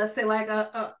don't know, let's say like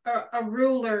a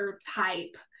ruler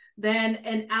type than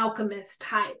an alchemist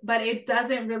type, but it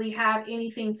doesn't really have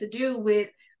anything to do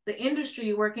with the industry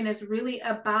you work in. It's really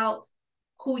about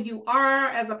who you are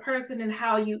as a person and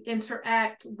how you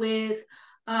interact with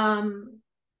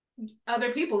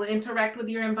other people, interact with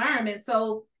your environment.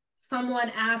 So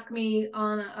someone asked me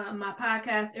on my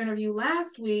podcast interview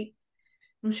last week,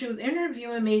 when she was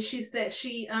interviewing me, she said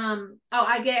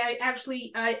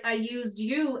I used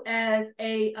you as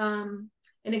an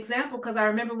example, because I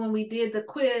remember when we did the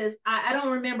quiz, I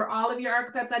don't remember all of your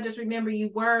archetypes. I just remember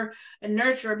you were a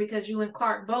nurturer, because you and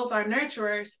Clark both are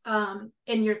nurturers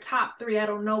in your top 3. I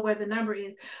don't know where the number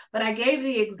is, but I gave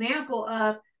the example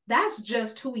of that's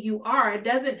just who you are. It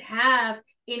doesn't have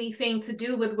anything to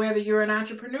do with whether you're an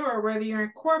entrepreneur or whether you're in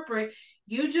corporate.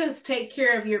 You just take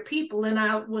care of your people. And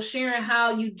I was sharing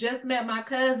how you just met my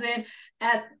cousin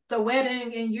at the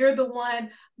wedding and you're the one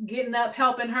getting up,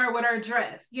 helping her with her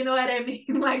dress. You know what I mean?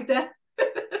 Like that's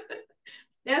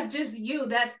just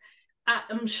you.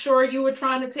 I'm sure you were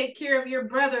trying to take care of your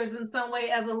brothers in some way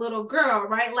as a little girl,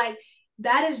 right? Like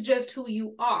that is just who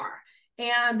you are.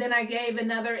 And then I gave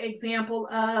another example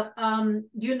of,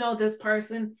 this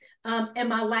person in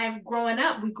my life growing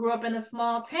up. We grew up in a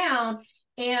small town,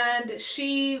 and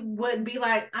she would be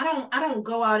like, I don't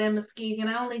go out in Muskegon.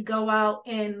 I only go out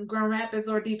in Grand Rapids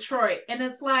or Detroit. And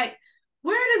it's like,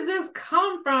 where does this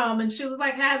come from? And she was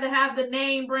like, had to have the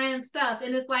name brand stuff.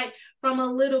 And it's like, from a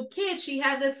little kid, she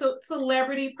had this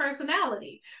celebrity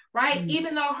personality, right? Mm-hmm.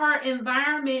 Even though her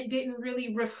environment didn't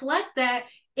really reflect that,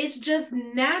 it's just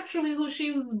naturally who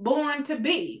she was born to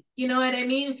be. You know what I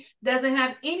mean? Doesn't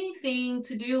have anything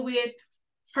to do with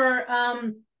her,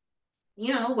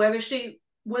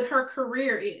 what her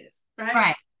career is, right?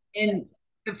 Right. And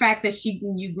the fact that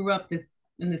you grew up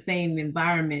in the same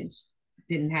environment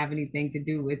didn't have anything to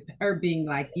do with her being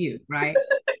like you, right?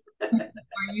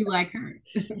 Are you like her?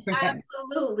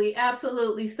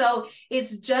 Absolutely. So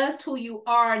it's just who you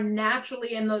are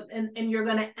naturally, and you're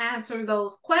going to answer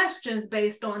those questions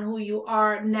based on who you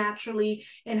are naturally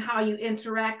and how you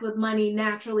interact with money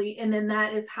naturally, and then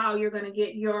that is how you're going to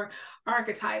get your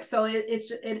archetype. So it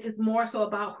is more so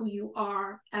about who you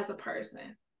are as a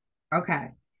person. Okay.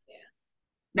 Yeah.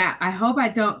 Now, I hope I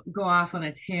don't go off on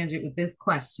a tangent with this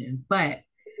question, but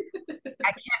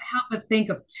I can't help but think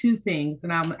of 2 things,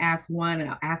 and I'll ask one and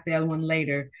I'll ask the other one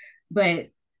later. But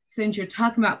since you're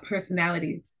talking about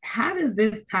personalities, how does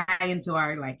this tie into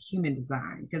our human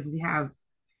design? Because we have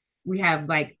we have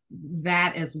like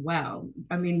that as well.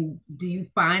 I mean, do you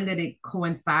find that it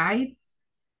coincides?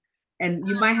 And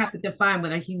you might have to define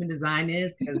what a human design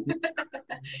is because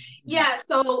Yeah,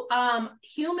 so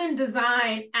human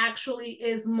design actually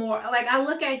is more like I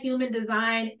look at human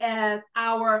design as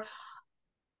our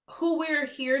who we're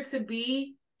here to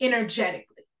be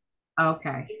energetically.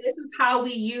 okay. This is how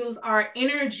we use our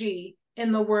energy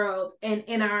in the world and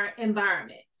in our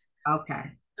environment.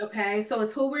 Okay. Okay, so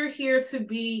it's who we're here to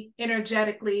be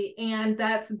energetically, and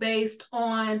that's based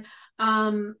on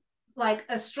like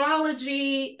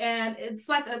astrology, and it's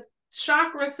like a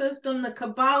chakra system. The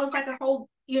Kabbalah is like a whole,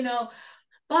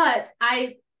 but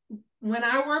when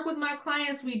I work with my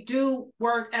clients, we do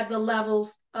work at the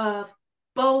levels of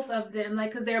both of them, like,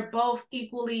 because they're both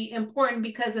equally important.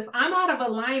 Because if I'm out of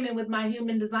alignment with my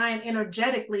human design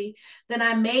energetically, then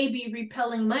I may be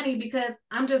repelling money because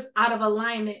I'm just out of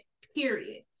alignment,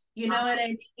 period. You know what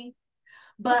I mean?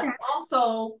 But Okay.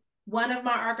 also, one of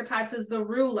my archetypes is the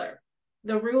ruler.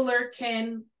 The ruler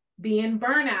can be in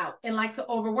burnout and like to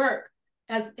overwork.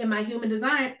 As in my human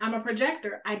design, I'm a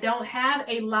projector. I don't have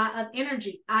a lot of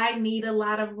energy. I need a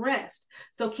lot of rest.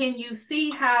 So can you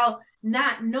see how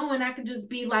not knowing I can just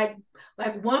be like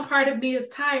one part of me is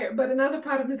tired, but another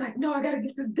part of me is like, no, I got to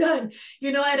get this done.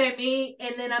 You know what I mean?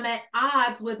 And then I'm at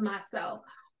odds with myself.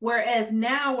 Whereas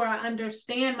now, where I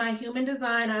understand my human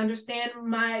design, I understand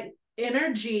my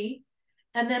energy,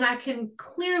 and then I can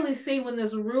clearly see when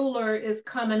this ruler is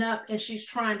coming up and she's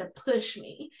trying to push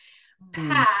me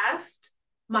past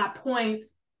my point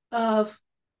of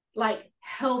like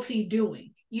healthy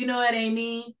doing. You know what I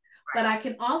mean? But I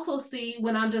can also see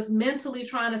when I'm just mentally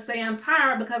trying to say I'm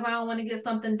tired because I don't want to get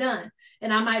something done.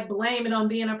 And I might blame it on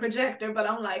being a projector, but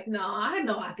I'm like, no, I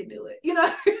know I can do it.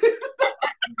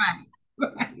 Right.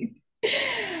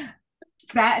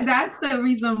 Right. That's the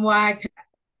reason why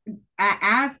I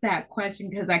asked that question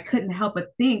because I couldn't help but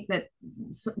think that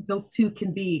those two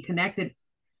can be connected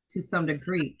to some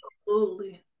degree.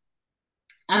 Absolutely.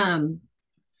 Um,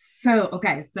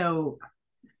 so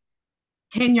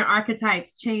can your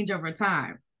archetypes change over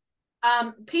time?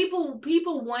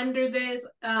 People wonder this,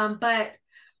 but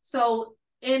so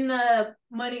in the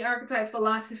money archetype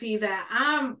philosophy that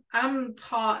I'm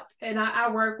taught and I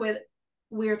work with,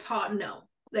 we're taught no.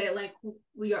 That like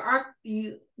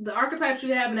the archetypes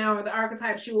you have now are the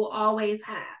archetypes you will always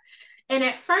have. And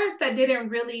at first that didn't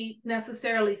really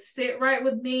necessarily sit right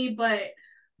with me, but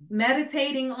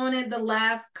meditating on it the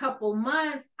last couple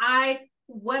months,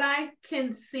 what I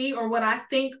can see or what I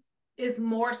think is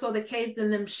more so the case than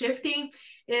them shifting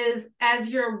is as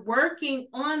you're working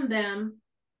on them,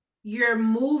 you're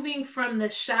moving from the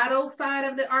shadow side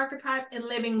of the archetype and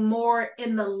living more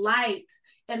in the light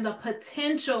and the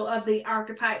potential of the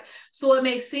archetype. So it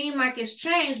may seem like it's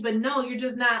changed, but no, you're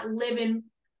just not living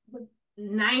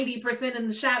 90% in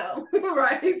the shadow,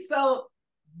 right? So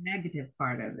Negative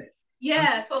part of it.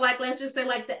 yeah, so like let's just say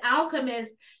like the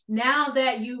alchemist, now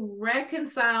that you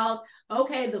reconciled,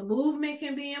 okay, the movement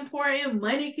can be important,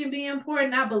 money can be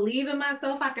important. I believe in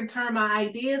myself. I can turn my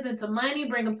ideas into money,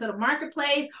 bring them to the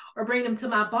marketplace or bring them to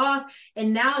my boss.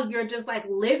 And now you're just like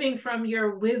living from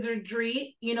your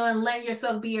wizardry, and letting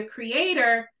yourself be a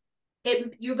creator.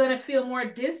 You're going to feel more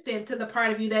distant to the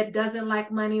part of you that doesn't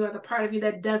like money or the part of you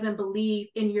that doesn't believe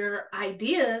in your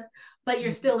ideas, but you're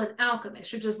still an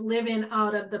alchemist. You're just living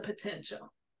out of the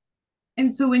potential.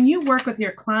 And so when you work with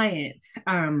your clients,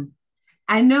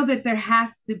 I know that there has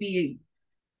to be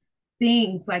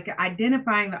things like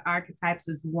identifying the archetypes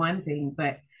is one thing,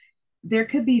 but there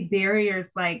could be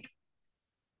barriers like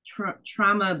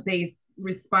trauma-based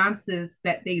responses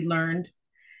that they learned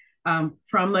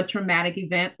from a traumatic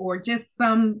event or just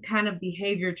some kind of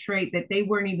behavior trait that they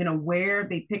weren't even aware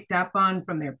they picked up on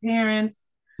from their parents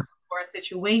or a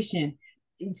situation.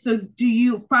 So do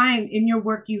you find in your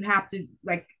work you have to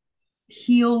like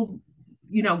heal,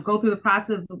 go through the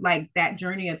process of like that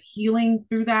journey of healing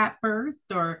through that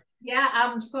first or Yeah,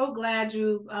 I'm so glad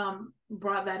you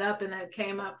brought that up and that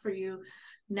came up for you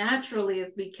naturally,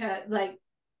 is because like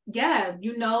yeah,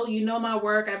 my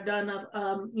work. I've done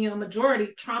a majority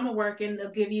trauma work, and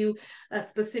they'll give you a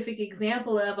specific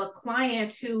example of a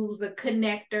client who's a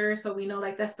connector. So we know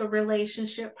like that's the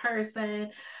relationship person,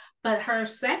 but her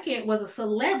second was a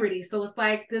celebrity. So it's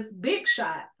like this big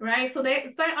shot, right? So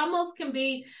it's like almost can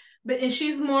be, and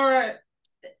she's more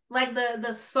like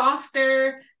the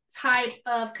softer type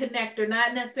of connector,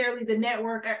 not necessarily the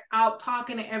network out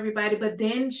talking to everybody, but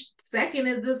then second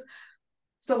is this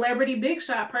celebrity big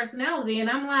shot personality. And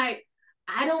I'm like,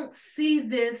 I don't see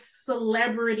this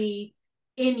celebrity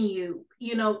in you.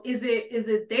 Is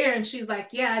it there? And she's like,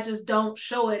 yeah, I just don't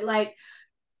show it. Like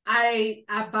I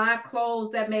buy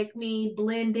clothes that make me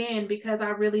blend in because I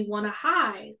really want to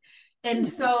hide. And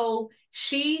so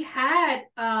she had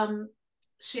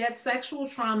sexual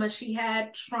trauma. She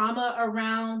had trauma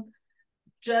around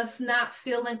just not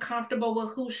feeling comfortable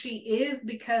with who she is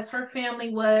because her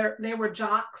family they were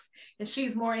jocks and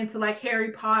she's more into like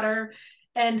Harry Potter.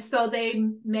 And so they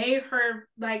made her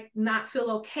like not feel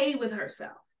okay with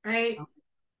herself, right?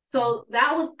 So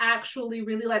that was actually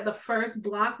really like the first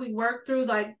block we worked through,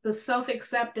 like the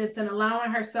self-acceptance and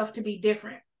allowing herself to be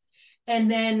different. And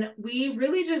then we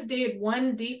really just did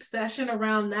one deep session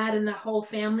around that and the whole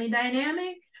family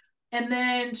dynamic. And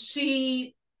then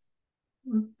she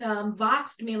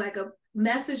voxed me, like a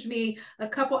messaged me a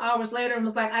couple hours later and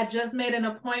was like, I just made an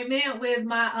appointment with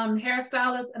my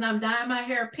hairstylist and I'm dyeing my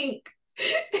hair pink.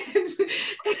 And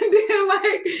then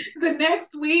like the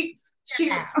next week she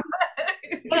yeah,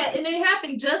 and it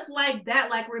happened just like that,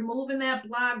 like removing that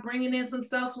block, bringing in some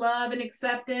self-love and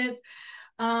acceptance.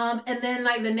 And then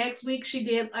like the next week she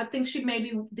did, I think she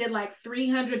maybe did like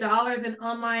 $300 in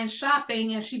online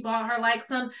shopping, and she bought her like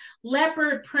some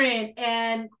leopard print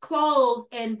and clothes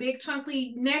and big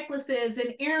chunky necklaces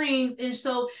and earrings. And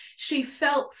so she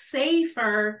felt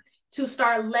safer to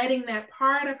start letting that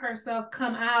part of herself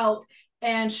come out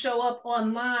and show up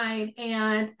online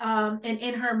and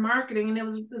in her marketing.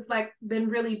 And it's like been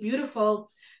really beautiful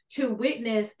to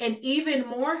witness. And even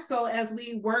more so as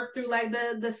we work through like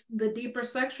the deeper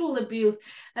sexual abuse,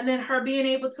 and then her being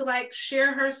able to like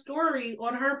share her story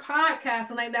on her podcast.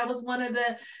 And like that was one of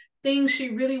the things she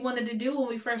really wanted to do when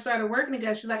we first started working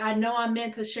together. She's like, I know I'm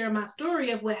meant to share my story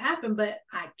of what happened, but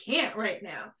I can't right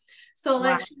now. So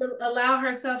like wow, she allow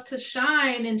herself to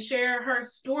shine and share her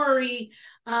story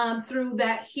through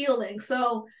that healing.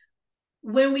 So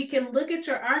when we can look at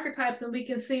your archetypes and we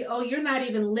can see, oh, you're not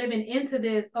even living into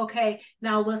this. Okay,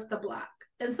 now what's the block?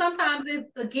 And sometimes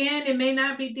it may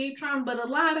not be deep trauma, but a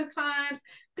lot of times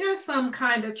there's some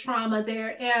kind of trauma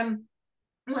there. And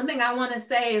one thing I want to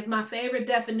say is my favorite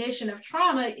definition of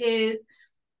trauma is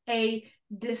a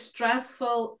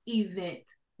distressful event.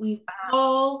 We've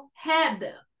all had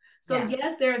them. So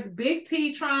yes, there's big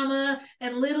T trauma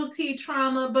and little T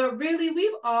trauma, but really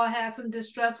we've all had some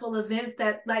distressful events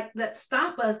that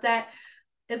stop us, that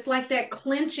it's like that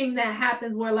clenching that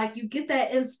happens where like you get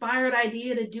that inspired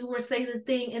idea to do or say the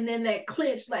thing, and then that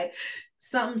clench, like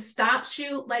something stops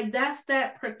you. Like that's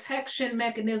that protection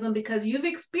mechanism because you've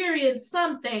experienced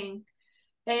something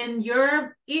and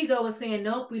your ego is saying,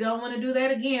 nope, we don't want to do that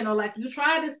again. Or like you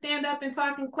tried to stand up and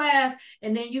talk in class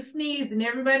and then you sneezed and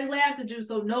everybody laughed at you.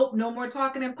 So nope, no more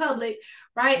talking in public,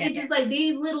 right? Yeah. It's just like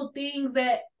these little things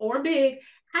that, or big,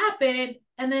 happen.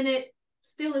 And then it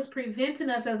still is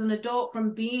preventing us as an adult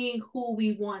from being who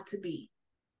we want to be.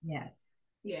 Yes.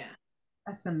 Yeah.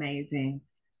 That's amazing.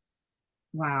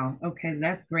 Wow. Okay.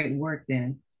 That's great work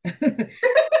then.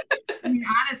 I mean,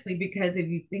 honestly, because if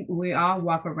you think we all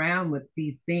walk around with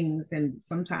these things and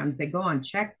sometimes they go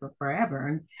unchecked for forever.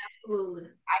 And absolutely,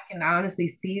 I can honestly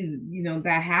see,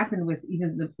 that happened with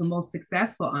even the most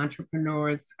successful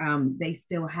entrepreneurs. They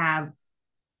still have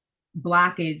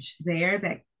blockage there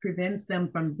that prevents them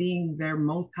from being their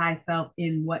most high self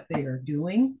in what they are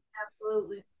doing.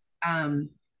 Absolutely.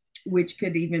 Which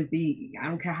could even be, I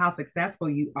don't care how successful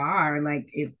you are, like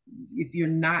if you're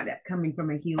not coming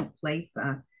from a healed place,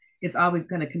 it's always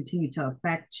going to continue to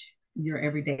affect your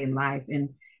everyday life and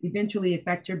eventually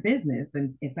affect your business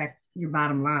and affect your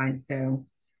bottom line. So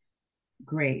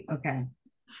great. Okay.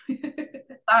 All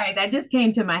right. That just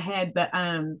came to my head. But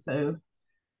so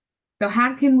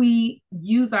how can we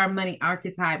use our money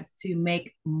archetypes to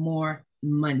make more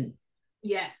money?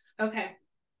 Yes. Okay.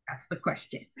 That's the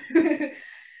question.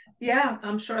 Yeah,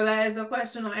 I'm sure that is a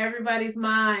question on everybody's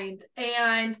mind.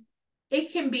 And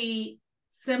it can be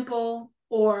simple,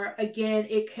 or again,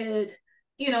 it could,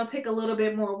 take a little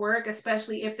bit more work,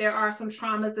 especially if there are some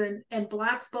traumas and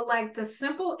blocks. But like the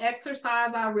simple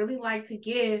exercise I really like to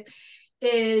give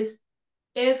is,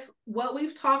 if what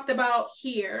we've talked about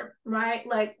here, right?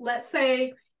 Like let's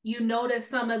say you notice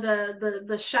some of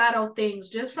the shadow things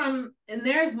just from, and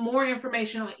there's more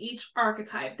information on each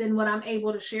archetype than what I'm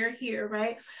able to share here,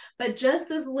 right? But just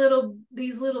these little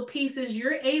pieces,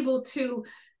 you're able to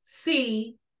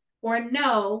see or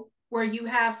know where you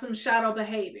have some shadow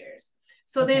behaviors.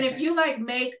 So then if you like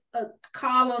make a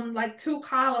column, like 2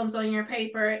 columns on your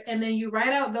paper, and then you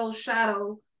write out those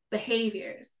shadow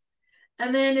behaviors,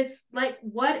 and then it's like,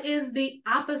 what is the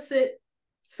opposite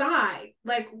side?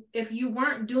 Like if you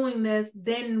weren't doing this,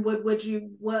 then what would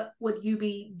you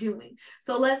be doing?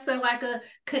 So let's say like a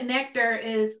connector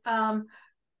is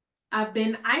I've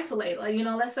been isolated. Like, you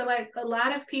know, let's say like a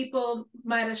lot of people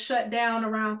might have shut down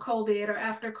around COVID or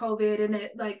after COVID, and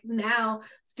it like now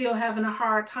still having a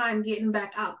hard time getting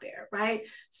back out there, right?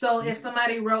 So if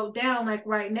somebody wrote down like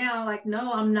right now, like,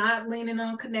 no, I'm not leaning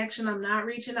on connection, I'm not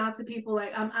reaching out to people,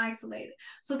 like I'm isolated.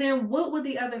 So then what would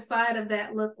the other side of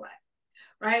that look like?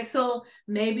 Right. So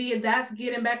maybe that's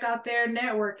getting back out there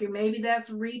networking. Maybe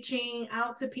that's reaching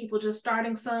out to people, just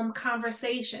starting some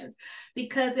conversations.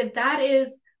 Because if that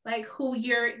is like who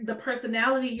you're, the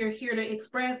personality you're here to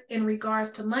express in regards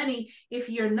to money, if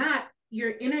you're not,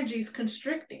 your energy is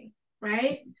constricting,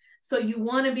 right? So you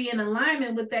want to be in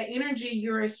alignment with that energy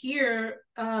you're here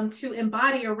to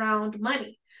embody around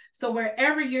money. So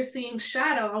wherever you're seeing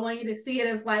shadow, I want you to see it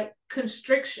as like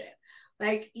constriction.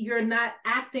 Like you're not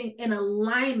acting in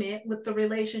alignment with the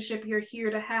relationship you're here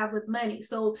to have with money.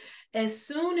 So as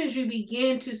soon as you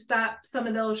begin to stop some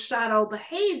of those shadow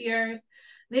behaviors,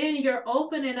 then you're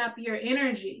opening up your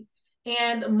energy,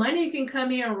 and money can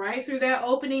come in right through that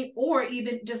opening, or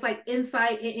even just like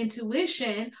insight and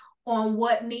intuition on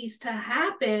what needs to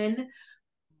happen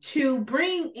to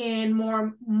bring in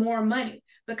more money.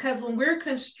 Because when we're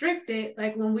constricted,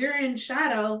 like when we're in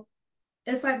shadow,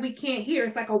 it's like we can't hear.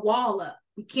 It's like a wall up.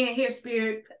 We can't hear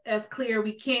spirit as clear.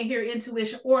 We can't hear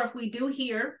intuition. Or if we do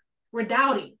hear, we're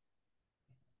doubting.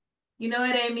 You know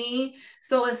what I mean?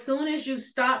 So as soon as you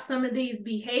stop some of these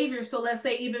behaviors, so let's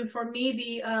say even for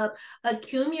me, the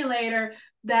accumulator,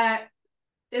 that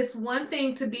it's one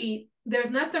thing to be,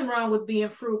 there's nothing wrong with being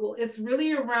frugal. It's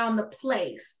really around the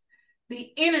place,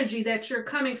 the energy that you're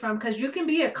coming from, because you can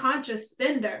be a conscious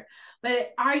spender,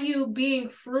 but are you being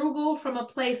frugal from a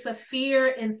place of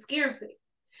fear and scarcity?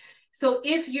 So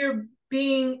if you're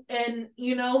being, and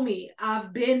you know me,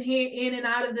 I've been here in and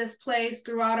out of this place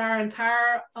throughout our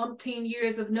entire umpteen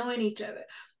years of knowing each other.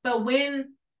 But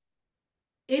when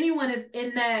anyone is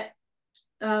in that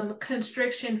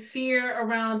constriction, fear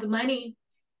around money,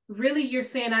 really you're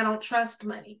saying, I don't trust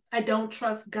money. I don't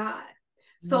trust God.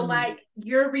 So like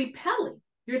you're repelling.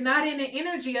 You're not in the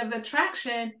energy of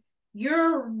attraction.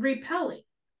 You're repelling,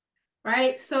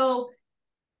 right? So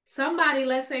somebody,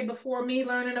 let's say before me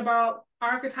learning about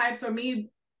archetypes, or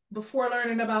me before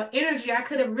learning about energy, I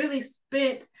could have really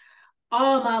spent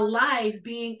all my life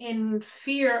being in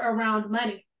fear around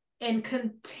money and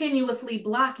continuously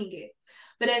blocking it.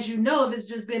 But as you know, if it's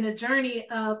just been a journey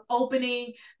of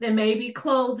opening, then maybe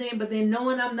closing, but then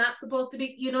knowing I'm not supposed to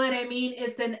be, you know what I mean?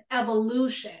 It's an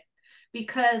evolution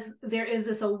because there is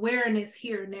this awareness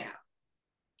here now.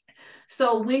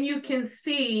 So when you can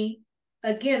see,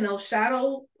 again, those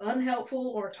shadow,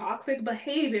 unhelpful, or toxic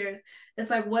behaviors, it's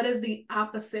like, what is the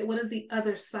opposite? What does the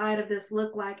other side of this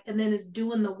look like? And then it's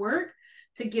doing the work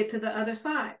to get to the other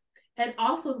side. And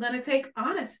also it's going to take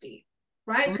honesty,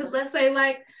 right? Because let's say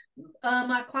like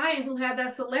my client who had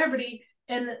that celebrity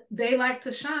and they like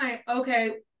to shine.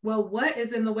 Okay, well, what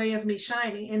is in the way of me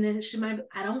shining? And then she might be,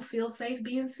 I don't feel safe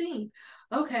being seen.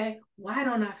 Okay, why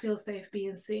don't I feel safe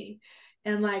being seen?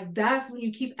 And like, that's when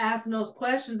you keep asking those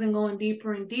questions and going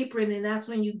deeper and deeper. And then that's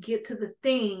when you get to the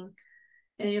thing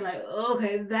and you're like,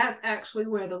 okay, that's actually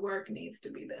where the work needs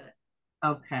to be done.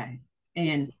 Okay.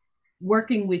 And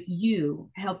working with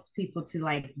you helps people to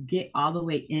like get all the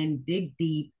way in, dig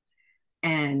deep,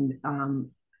 and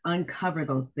uncover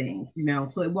those things, you know.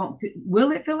 So it won't,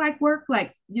 will it feel like work?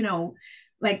 Like, you know,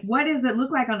 like what does it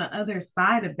look like on the other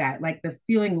side of that? Like the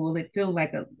feeling, will it feel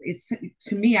like it's,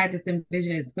 to me, I just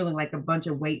envision it's feeling like a bunch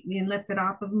of weight being lifted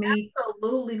off of me.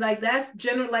 Absolutely. Like that's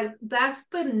general, like that's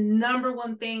the number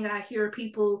one thing I hear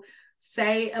people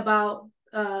say about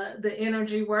the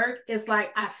energy work. It's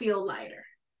like, I feel lighter.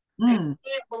 I can't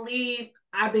believe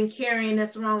I've been carrying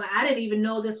this around. Like, I didn't even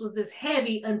know this was this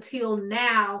heavy until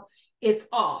now it's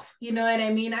off. You know what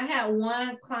I mean? I had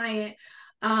one client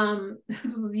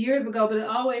this was years ago, but it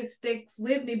always sticks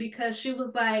with me because she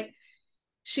was like,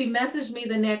 she messaged me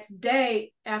the next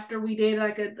day after we did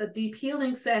like a deep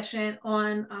healing session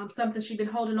on something she'd been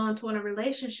holding on to in a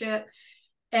relationship.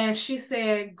 And she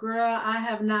said, girl, I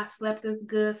have not slept this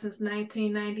good since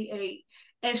 1998.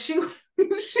 And she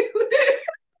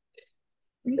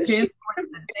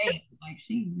Like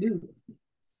she knew.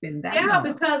 Yeah,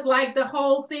 because like the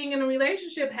whole thing in the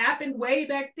relationship happened way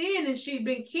back then, and she'd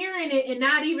been carrying it and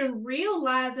not even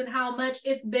realizing how much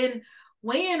it's been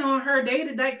weighing on her day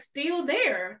to day, still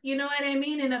there, you know what I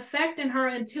mean, and affecting her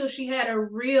until she had a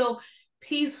real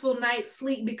peaceful night's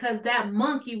sleep because that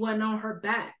monkey wasn't on her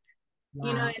back. Wow.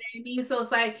 You know what I mean? So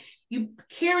it's like you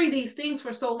carry these things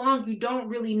for so long, you don't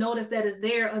really notice that it's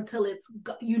there until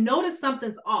you notice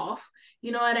something's off.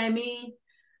 You know what I mean?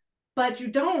 But you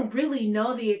don't really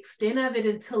know the extent of it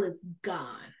until it's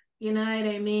gone. You know what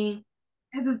I mean?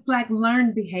 Because it's like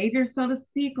learned behavior, so to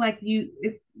speak. Like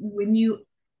when you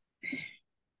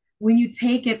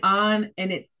take it on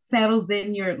and it settles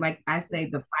in your, like I say,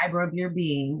 the fiber of your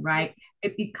being, right?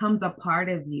 It becomes a part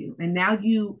of you. And now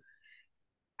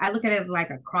I look at it as like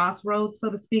a crossroads,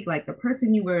 so to speak. Like the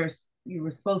person you were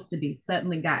supposed to be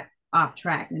suddenly got off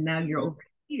track, and now you're over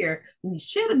here and you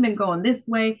should have been going this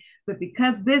way, but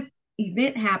because this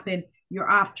event happened, you're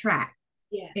off track.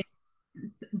 Yes.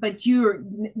 But you're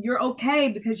okay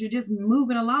because you're just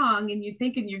moving along and you're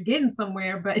thinking you're getting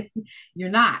somewhere, but you're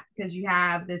not, because you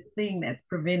have this thing that's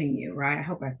preventing you, right? I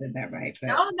hope I said that right.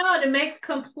 But No, it makes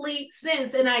complete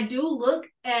sense. And I do look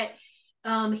at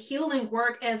healing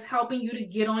work as helping you to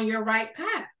get on your right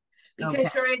path, because okay.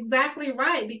 you're exactly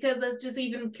right. Because let's just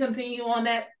even continue on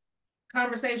that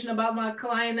conversation about my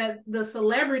client, that the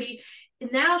celebrity.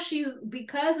 Now she's,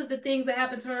 because of the things that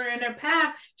happened to her in her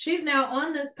path, she's now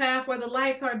on this path where the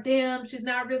lights are dim. She's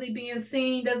not really being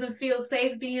seen, doesn't feel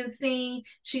safe being seen.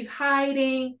 She's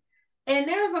hiding. And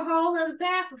there's a whole other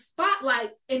path of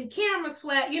spotlights and cameras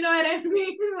flat, you know what I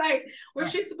mean? Like where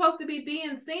she's supposed to be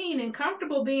being seen and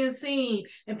comfortable being seen,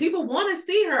 and people want to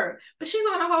see her, but she's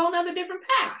on a whole other different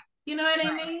path. You know what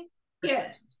I mean?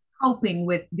 Yes. Coping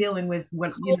with dealing with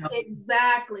what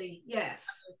Exactly. Yes.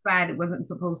 decided wasn't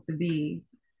supposed to be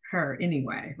her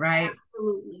anyway, right?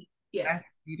 Absolutely. Yes. That's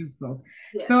beautiful.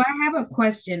 Yes. So I have a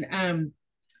question,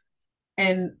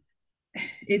 and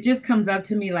it just comes up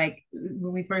to me like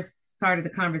when we first started the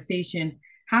conversation.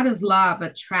 How does law of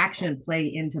attraction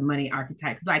play into money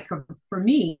archetypes? Like for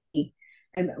me,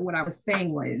 and what I was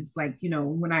saying was like,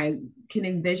 when I can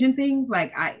envision things,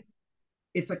 like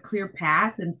it's a clear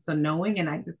path and so knowing, and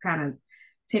I just kind of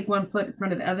take one foot in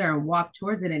front of the other and walk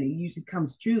towards it, and it usually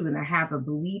comes true. And I have a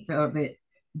belief of it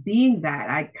being that.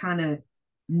 I kind of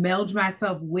meld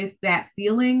myself with that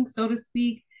feeling, so to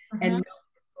speak, and know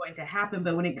it's going to happen.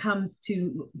 But when it comes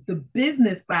to the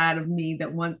business side of me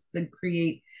that wants to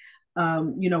create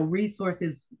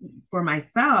resources for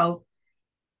myself,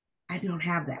 I don't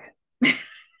have that.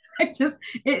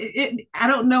 I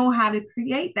don't know how to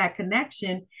create that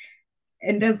connection.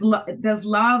 And does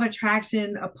law of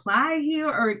attraction apply here,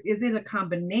 or is it a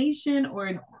combination, or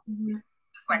it's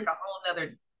like a whole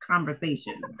nother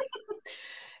conversation?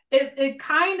 It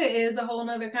kind of is a whole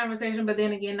nother conversation, but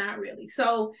then again, not really.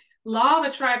 So law of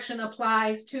attraction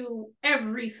applies to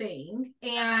everything,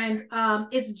 and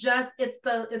it's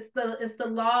the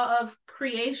law of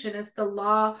creation. It's the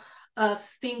law of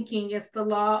thinking. It's the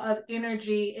law of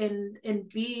energy and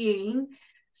being.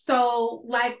 So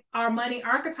like our money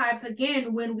archetypes,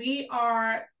 again, when we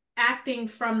are acting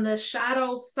from the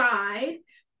shadow side,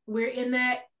 we're in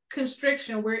that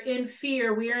constriction, we're in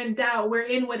fear, we're in doubt, we're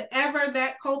in whatever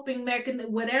that coping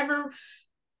mechanism, whatever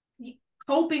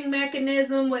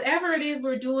whatever it is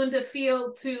we're doing to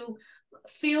feel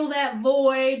that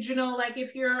void, like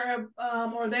if you're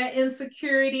or that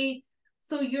insecurity.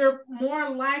 So you're more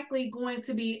likely going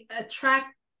to be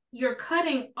you're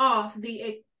cutting off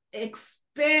the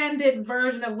expanded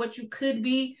version of what you could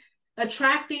be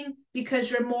attracting,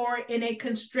 because you're more in a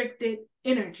constricted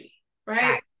energy,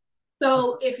 right?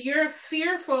 So if you're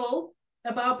fearful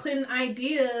about putting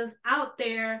ideas out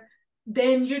there,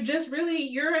 then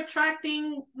you're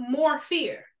attracting more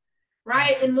fear,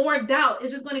 right? And more doubt.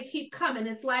 It's just going to keep coming.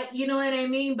 It's like, you know what I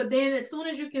mean? But then as soon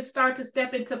as you can start to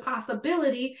step into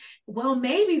possibility, well,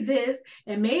 maybe this,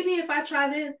 and maybe if I try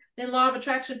this, then law of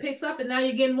attraction picks up, and now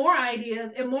you're getting more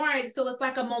ideas and more ideas. So it's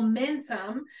like a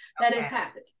momentum that is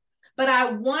happening. But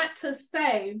I want to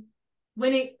say,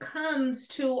 when it comes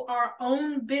to our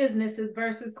own businesses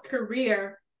versus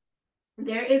career,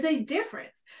 there is a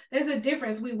difference. There's a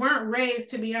difference. We weren't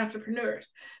raised to be entrepreneurs.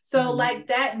 So like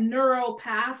that neural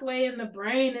pathway in the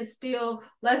brain is still,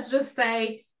 let's just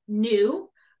say, new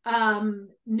in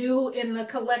the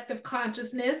collective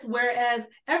consciousness. Whereas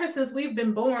ever since we've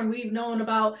been born, we've known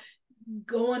about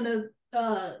going to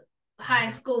high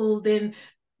school, then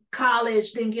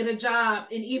college, then get a job.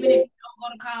 And even if you don't go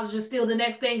to college, just still the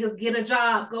next thing is get a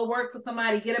job, go work for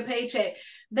somebody, get a paycheck.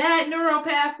 That neural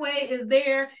pathway is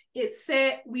there. It's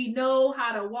set. We know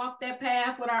how to walk that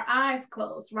path with our eyes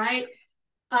closed, right?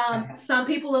 Some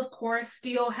people, of course,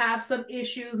 still have some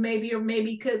issues,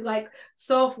 maybe could like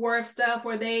self-worth stuff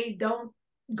where they don't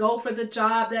go for the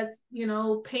job that's,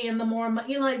 paying them more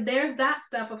money. Like there's that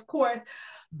stuff, of course.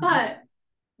 But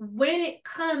when it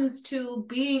comes to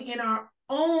being in our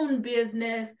own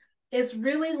business, it's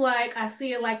really like, I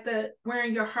see it like the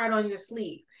wearing your heart on your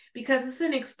sleeve, because it's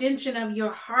an extension of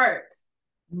your heart,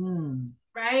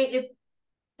 right?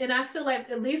 And I feel like,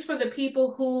 at least for the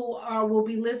people who will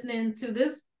be listening to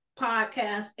this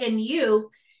podcast, and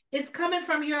It's coming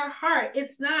from your heart.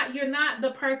 It's not, you're not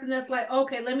the person that's like,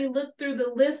 okay, let me look through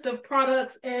the list of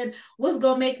products and what's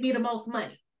going to make me the most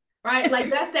money, right? Like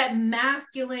that's that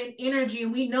masculine energy.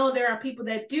 And we know there are people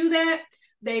that do that.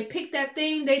 They pick that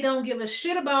thing, they don't give a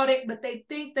shit about it, but they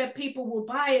think that people will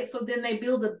buy it. So then they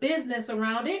build a business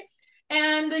around it.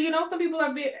 And, some people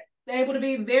are able to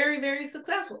be very, very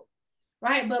successful,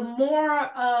 right? But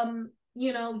more,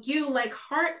 you like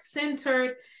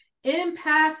heart-centered,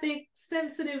 empathic,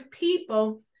 sensitive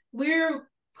people, we're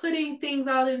putting things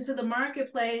out into the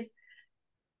marketplace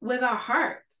with our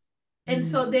hearts. And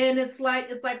so then it's like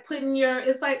putting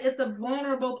it's a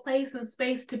vulnerable place and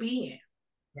space to be in.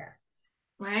 Yeah.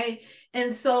 Right.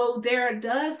 And so there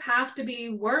does have to be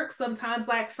work sometimes.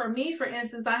 Like for me, for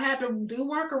instance, I had to do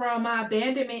work around my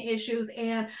abandonment issues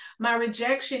and my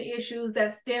rejection issues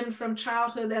that stemmed from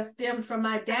childhood, that stemmed from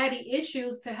my daddy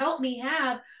issues, to help me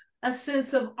have a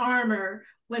sense of armor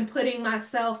when putting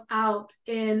myself out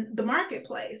in the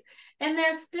marketplace. And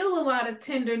there's still a lot of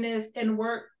tenderness and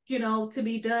work, to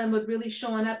be done with really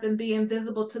showing up and being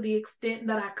visible to the extent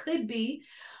that I could be.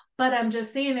 But I'm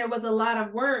just saying there was a lot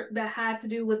of work that had to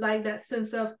do with like that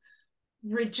sense of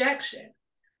rejection,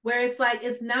 where it's like,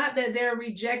 it's not that they're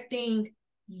rejecting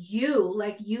you,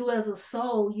 like you as a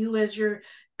soul, you as your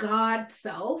God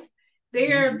self. They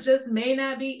just may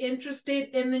not be interested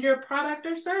in your product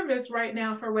or service right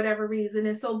now for whatever reason.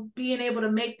 And so being able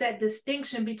to make that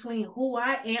distinction between who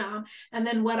I am and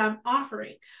then what I'm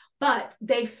offering, but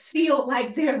they feel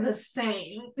like they're the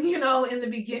same, in the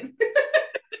beginning.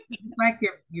 It's like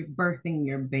you're birthing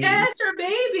your baby. Yes, your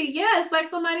baby. Yes, like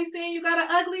somebody saying you got an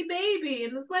ugly baby,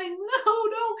 and it's like,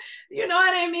 no, you know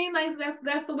what I mean? Like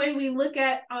that's the way we look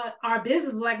at our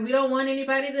business. Like we don't want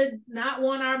anybody to not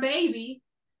want our baby,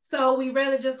 so we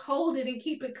rather just hold it and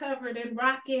keep it covered and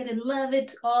rock it and love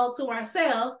it all to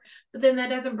ourselves. But then that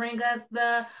doesn't bring us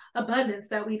the abundance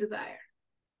that we desire.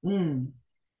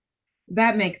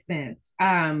 That makes sense.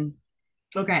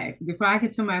 Okay, before I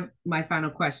get to my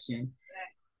final question,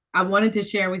 I wanted to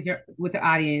share with the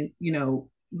audience,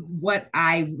 what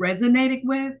I resonated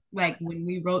with. Like when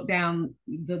we wrote down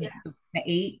the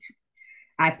 8,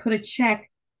 I put a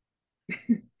check,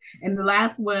 and the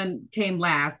last one came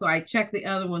last. So I checked the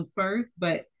other ones first.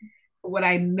 But what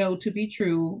I know to be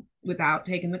true without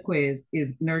taking the quiz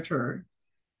is nurturer.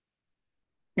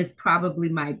 Is probably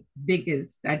my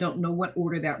biggest. I don't know what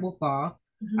order that will fall.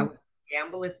 I would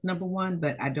gamble it's number 1,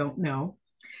 but I don't know.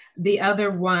 The other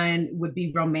one would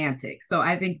be romantic. So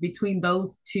I think between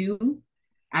those two,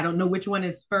 I don't know which one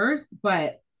is first,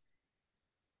 but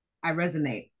I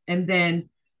resonate. And then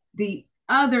the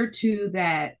other two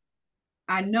that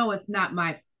I know it's not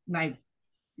my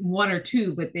 1 or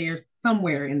 2, but they're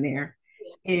somewhere in there,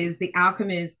 is the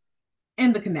alchemist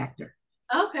and the connector.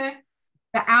 Okay.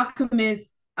 The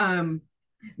alchemist,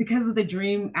 because of the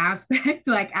dream aspect,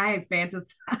 like I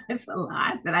fantasize a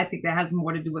lot, that I think that has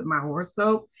more to do with my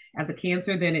horoscope as a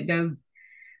Cancer than it does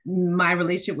my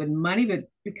relationship with money.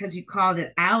 But because you called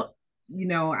it out,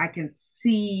 I can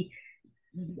see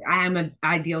I am an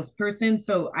ideals person.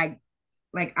 So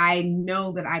I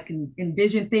know that I can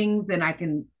envision things and I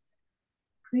can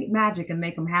create magic and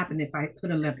make them happen if I put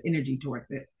enough energy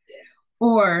towards it.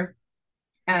 Or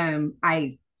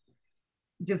I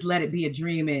just let it be a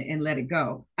dream and let it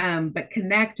go. But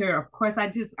connector, of course, I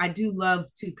do love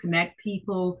to connect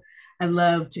people. I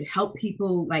love to help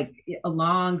people like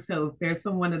along. So if there's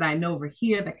someone that I know over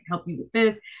here that can help you with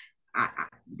this,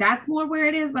 that's more where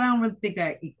it is. But I don't really think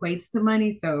that equates to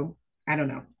money. So I don't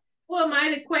know. Well, it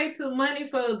might equate to money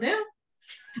for them.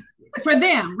 For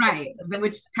them, right?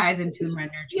 Which ties into my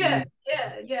nurturing.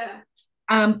 Yeah.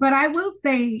 But I will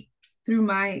say through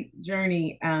my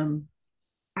journey, I'm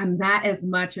not as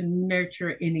much a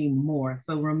nurturer anymore.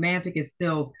 So romantic is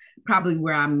still probably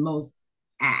where I'm most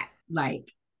at,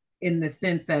 like in the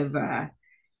sense of, I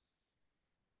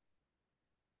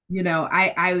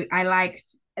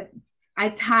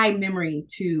tie memory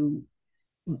to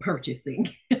purchasing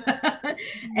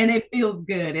and it feels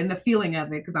good, and the feeling of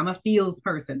it, because I'm a feels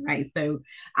person, right? So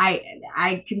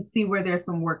I can see where there's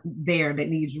some work there that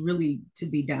needs really to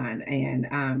be done.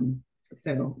 And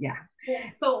so yeah.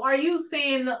 So are you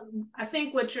saying, I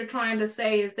think what you're trying to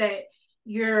say is that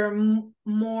you're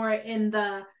more in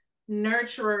the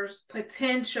nurturer's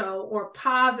potential or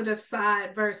positive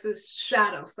side versus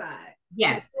shadow side?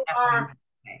 Yes, you that's are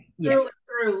through and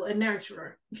through a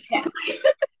nurturer. Yes.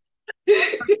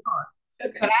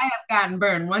 Okay. But I have gotten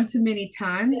burned one too many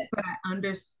times, but I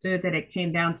understood that it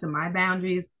came down to my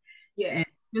boundaries. And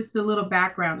just a little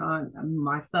background on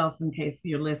myself, in case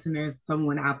your listeners,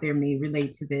 someone out there may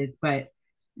relate to this. But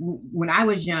when I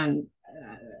was young,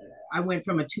 I went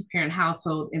from a two-parent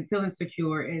household and feeling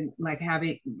secure and like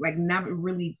having like never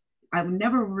really, I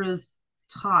never was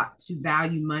taught to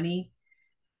value money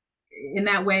in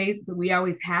that way, but we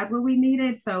always had what we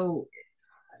needed. So,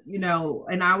 you know,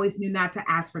 and I always knew not to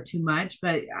ask for too much,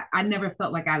 but I never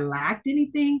felt like I lacked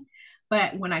anything.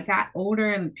 But when I got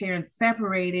older and parents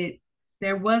separated,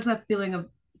 there was a feeling of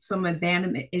some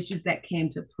abandonment issues that came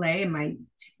to play in my,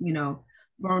 you know,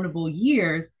 vulnerable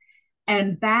years.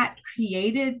 And that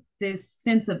created this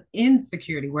sense of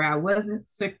insecurity where I wasn't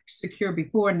secure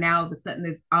before. Now, all of a sudden,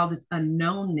 there's all this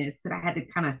unknownness that I had to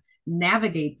kind of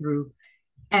navigate through.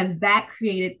 And that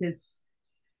created this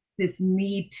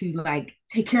need to like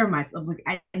take care of myself. Like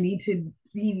I need to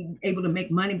be able to make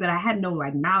money, but I had no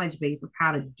like knowledge base of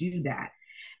how to do that.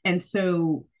 And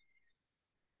so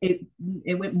it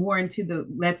it went more into the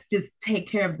let's just take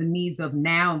care of the needs of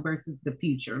now versus the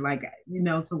future. Like, you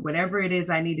know, so whatever it is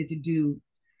I needed to do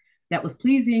that was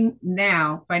pleasing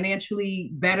now, financially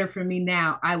better for me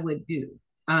now, I would do.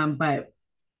 But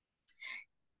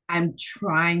I'm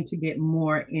trying to get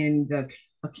more in the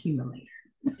accumulator.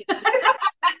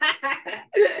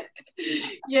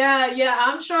 Yeah,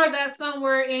 I'm sure that's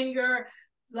somewhere in your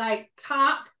like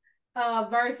top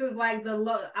versus like the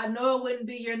low. I know it wouldn't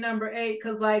be your number 8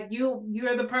 because like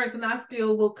you're the person I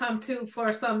still will come to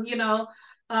for some, you know.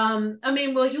 I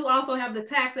mean, well, you also have the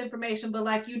tax information, but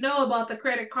like you know about the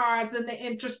credit cards and the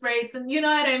interest rates, and you know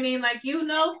what I mean. Like you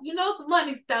know some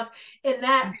money stuff in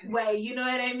that way. You know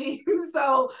what I mean.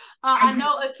 So I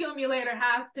know accumulator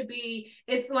has to be.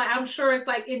 It's like I'm sure it's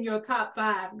like in your top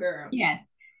 5, girl. Yes.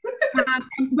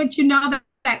 But you know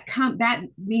that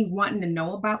me wanting to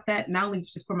know about that, not only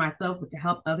just for myself but to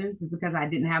help others, is because I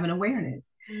didn't have an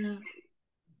awareness. Mm.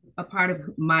 A part of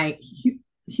my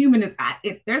human is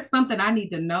if there's something I need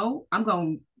to know, I'm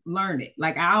going to learn it.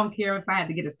 Like I don't care if I have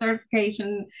to get a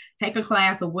certification, take a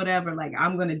class or whatever, like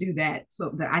I'm going to do that so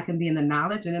that I can be in the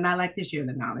knowledge. And then I like to share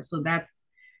the knowledge. So that's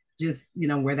just, you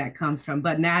know, where that comes from.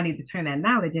 But now I need to turn that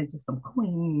knowledge into some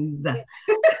coins.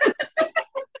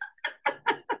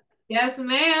 Yes,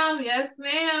 ma'am. Yes,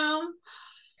 ma'am.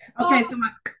 Okay, so my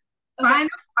final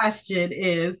question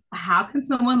is, how can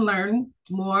someone learn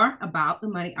more about the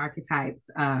money archetypes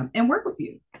and work with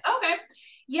you? Okay.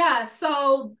 Yeah.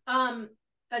 So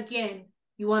again,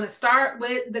 you want to start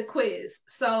with the quiz.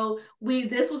 So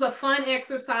this was a fun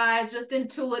exercise, just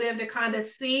intuitive to kind of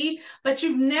see, but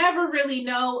you never really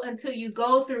know until you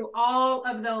go through all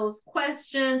of those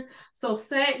questions. So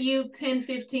set you 10,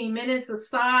 15 minutes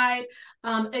aside.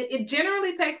 It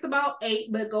generally takes about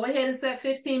 8, but go ahead and set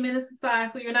 15 minutes aside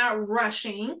so you're not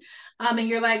rushing. And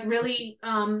you're like really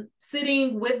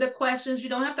sitting with the questions. You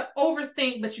don't have to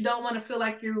overthink, but you don't want to feel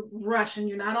like you're rushing.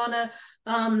 You're not on a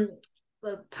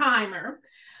timer.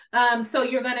 So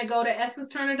you're going to go to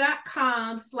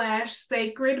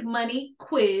essenceturner.com/sacred money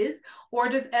quiz, or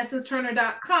just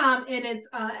essenceturner.com, and it's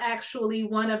actually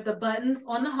one of the buttons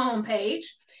on the homepage.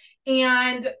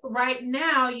 And right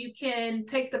now you can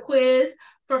take the quiz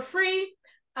for free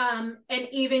and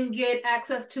even get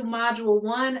access to module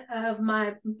 1 of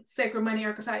my Sacred Money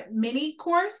Archetype mini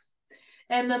course.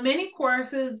 And the mini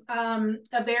course is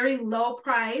a very low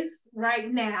price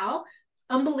right now. It's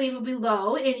unbelievably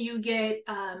low, and you get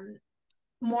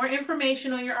more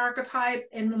information on your archetypes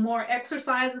and more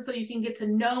exercises so you can get to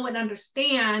know and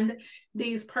understand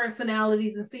these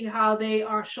personalities and see how they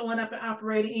are showing up and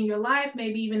operating in your life,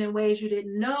 maybe even in ways you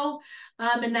didn't know.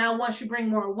 And now once you bring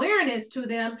more awareness to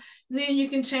them, then you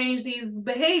can change these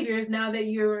behaviors now that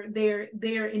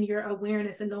they're in your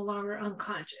awareness and no longer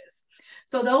unconscious.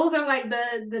 So those are like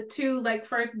the 2 like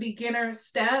first beginner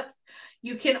steps.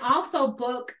 You can also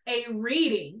book a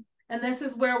reading. And this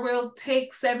is where we'll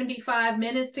take 75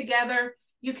 minutes together.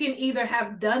 You can either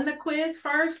have done the quiz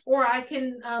first, or I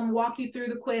can walk you through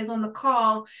the quiz on the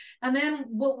call. And then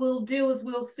what we'll do is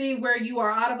we'll see where you are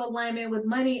out of alignment with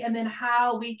money, and then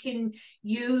how we can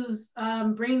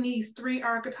bring these 3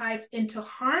 archetypes into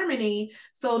harmony.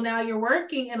 So now you're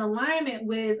working in alignment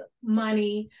with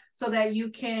money so that you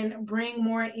can bring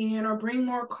more in or bring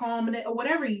more calm or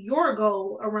whatever your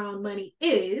goal around money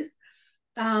is.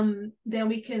 Then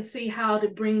we can see how to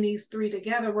bring these 3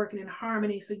 together, working in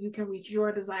harmony, so you can reach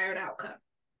your desired outcome.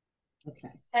 Okay.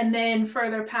 And then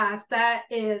further past that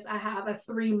is I have a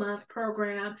 3-month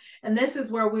program, and this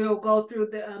is where we'll go through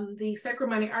the Sacred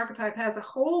Money Archetype has a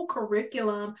whole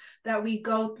curriculum that we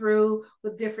go through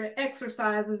with different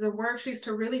exercises and worksheets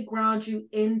to really ground you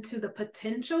into the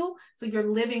potential. So you're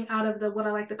living out of what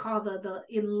I like to call the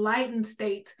enlightened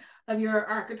state of your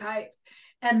archetypes.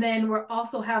 And then we'll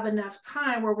also have enough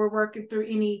time where we're working through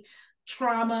any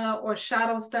trauma or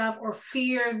shadow stuff or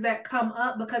fears that come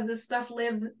up, because this stuff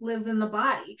lives in the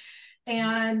body.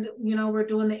 And we're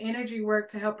doing the energy work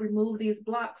to help remove these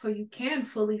blocks so you can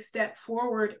fully step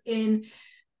forward into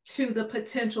the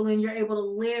potential, and you're able to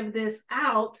live this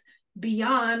out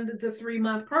beyond the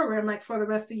 3-month program, like for the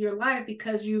rest of your life,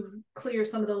 because you've cleared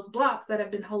some of those blocks that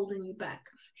have been holding you back.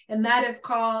 And that is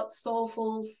called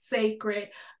Soulful Sacred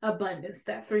Abundance,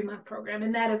 that 3-month program.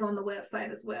 And that is on the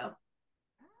website as well.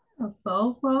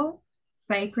 Soulful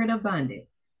Sacred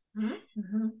Abundance.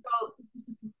 Mm-hmm.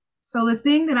 So the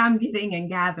thing that I'm getting and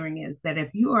gathering is that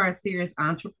if you are a serious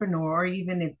entrepreneur, or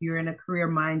even if you're in a career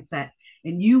mindset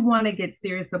and you want to get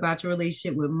serious about your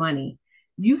relationship with money,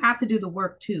 you have to do the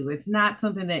work too. It's not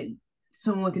something that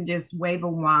someone can just wave a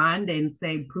wand and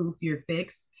say, poof, you're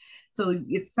fixed. So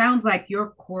it sounds like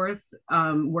your course,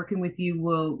 working with you,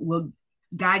 will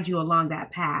guide you along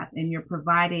that path, and you're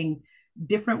providing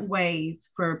different ways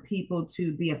for people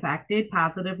to be affected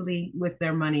positively with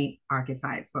their money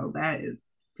archetype. So that is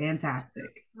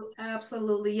fantastic.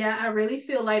 Absolutely. Yeah, I really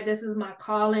feel like this is my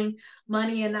calling.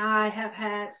 Money and I have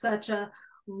had such a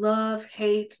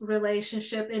love-hate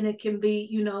relationship, and it can be,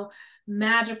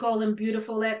 magical and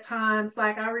beautiful at times.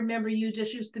 Like, I remember you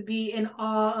just used to be in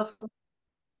awe of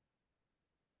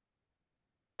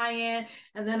and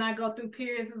then I go through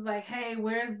periods. It's like, hey,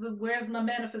 where's my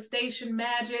manifestation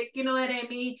magic? You know what I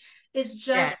mean? It's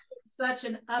just such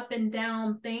an up and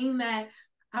down thing that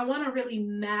I want to really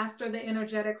master the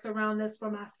energetics around this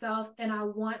for myself, and I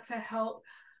want to help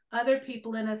other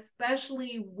people, and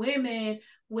especially women,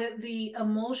 with the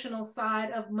emotional side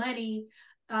of money.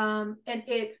 And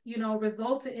it's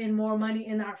resulted in more money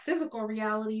in our physical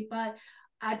reality, but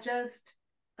I just,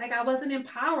 like, I wasn't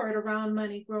empowered around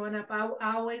money growing up. I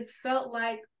always felt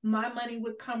like my money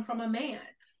would come from a man.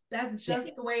 That's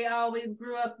just the way I always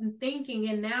grew up in thinking.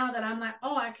 And now that I'm like,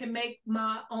 oh, I can make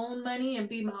my own money and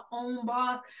be my own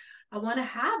boss, I want to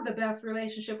have the best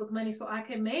relationship with money so I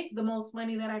can make the most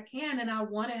money that I can. And I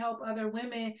want to help other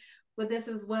women with this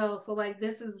as well. So, like,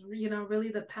 this is, really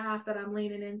the path that I'm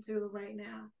leaning into right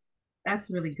now. That's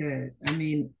really good. I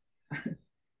mean,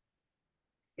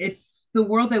 it's the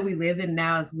world that we live in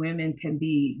now. As women can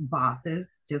be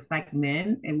bosses just like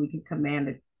men, and we can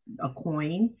command a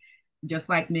coin just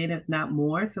like men, if not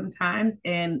more sometimes.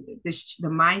 And the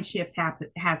mind shift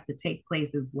has to take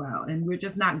place as well. And we're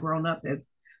just not grown up as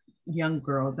young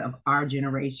girls of our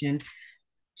generation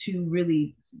to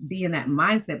really be in that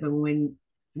mindset. But when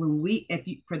we, if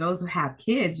you, for those who have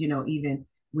kids, even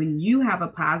when you have a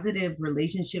positive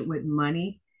relationship with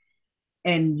money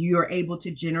and you're able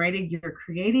to generate it, you're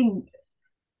creating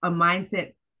a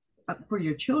mindset for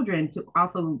your children to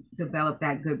also develop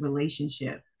that good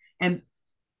relationship. And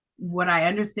what I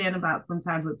understand about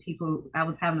sometimes with people, I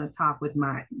was having a talk with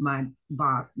my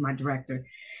boss, my director,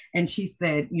 and she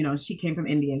said, she came from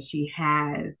India. She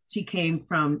came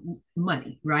from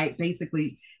money, right?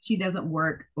 Basically, she doesn't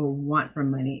work or want for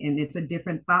money. And it's a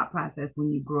different thought process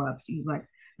when you grow up. She's like,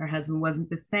 her husband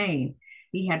wasn't the same.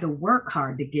 He had to work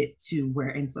hard to get to where,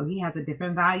 and so he has a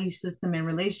different value system and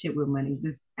relationship with money.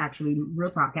 This actually real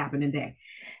talk happened today.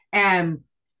 And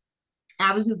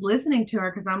I was just listening to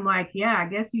her because I'm like, yeah, I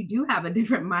guess you do have a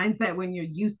different mindset when you're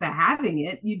used to having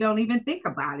it. You don't even think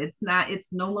about it.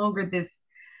 It's no longer this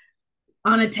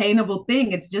unattainable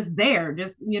thing. It's just there.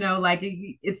 Just, like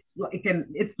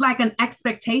it's like an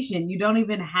expectation. You don't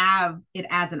even have it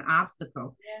as an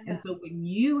obstacle. Yeah. And so when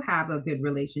you have a good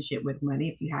relationship with money,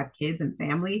 if you have kids and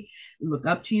family, look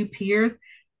up to you, peers,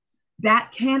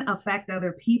 that can affect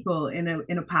other people in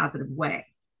a positive way.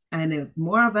 And if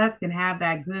more of us can have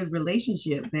that good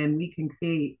relationship, then we can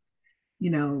create,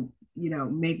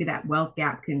 maybe that wealth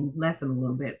gap can lessen a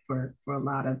little bit for a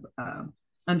lot of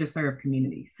underserved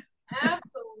communities.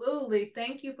 Absolutely.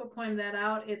 Thank you for pointing that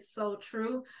out. It's so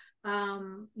true.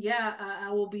 I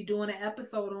will be doing an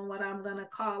episode on what I'm going to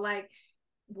call, like,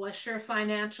 what's your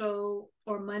financial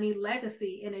or money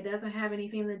legacy? And it doesn't have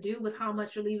anything to do with how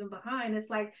much you're leaving behind. It's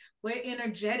like, what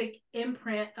energetic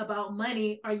imprint about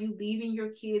money are you leaving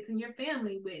your kids and your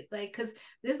family with? Like, because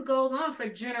this goes on for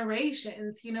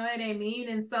generations, you know what I mean?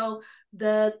 And so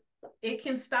it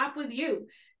can stop with you,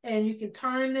 and you can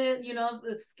turn it,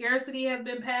 if scarcity has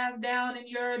been passed down in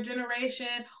your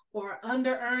generation, or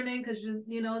under earning, because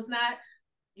it's not,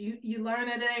 you learn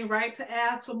that it ain't right to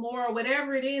ask for more, or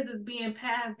whatever it is being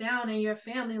passed down in your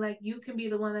family. Like, you can be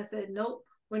the one that said, nope,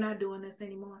 we're not doing this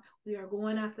anymore. We are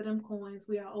going after them coins.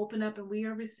 We are open up and we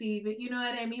are receiving, you know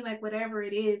what I mean? Like, whatever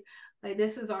it is, like,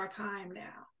 this is our time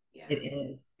now. Yeah. It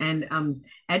is. And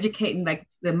educating, like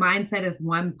the mindset is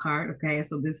one part. Okay.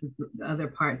 So this is the other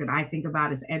part that I think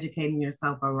about is educating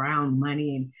yourself around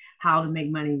money and how to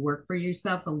make money work for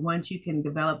yourself. So once you can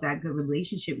develop that good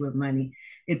relationship with money,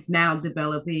 it's now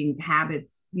developing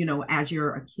habits, as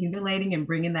you're accumulating and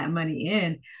bringing that money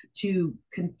in to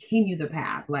continue the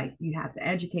path. Like you have to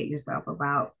educate yourself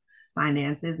about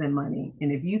finances and money.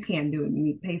 And if you can't do it, you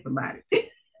need to pay somebody.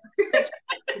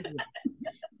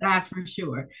 That's for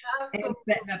sure. And Absolutely.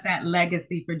 setting up that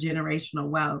legacy for generational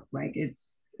wealth, like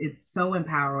it's so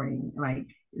empowering. Like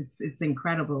it's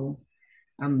incredible.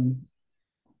 Um,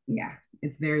 yeah,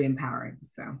 it's very empowering.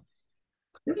 So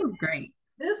this was great.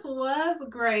 This was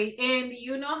great. And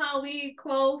you know how we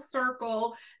close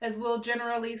circle, as we'll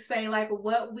generally say, like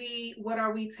what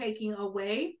are we taking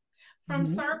away from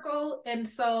Mhm. circle? And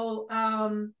so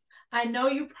I know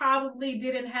you probably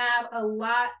didn't have a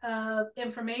lot of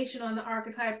information on the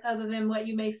archetypes other than what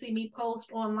you may see me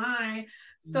post online.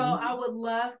 So Mhm. I would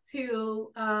love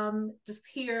to just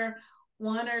hear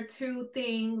one or two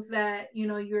things that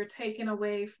you're taking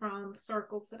away from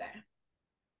circle today.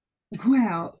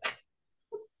 Well,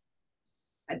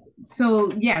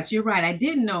 so yes, you're right. I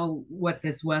didn't know what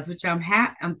this was, which I'm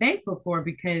thankful for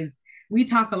because we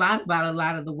talk a lot about a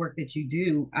lot of the work that you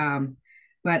do.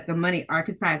 But the money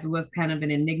archetypes was kind of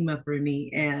an enigma for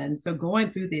me. And so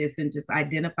going through this and just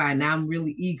identifying, now I'm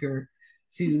really eager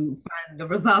to find the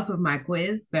results of my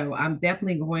quiz. So I'm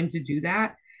definitely going to do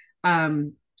that.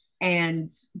 Um, and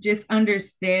just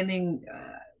understanding,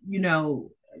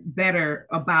 better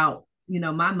about,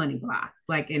 my money blocks.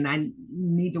 Like, and I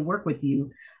need to work with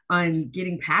you on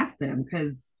getting past them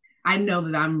because I know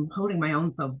that I'm holding my own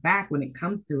self back when it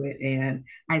comes to it. And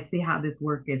I see how this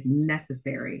work is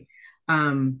necessary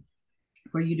um,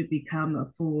 for you to become a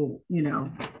full,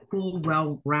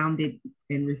 well rounded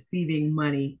and receiving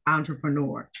money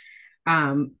entrepreneur.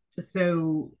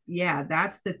 So, yeah,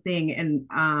 that's the thing. And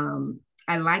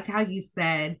I like how you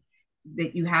said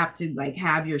that you have to like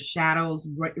have your shadows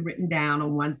written down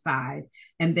on one side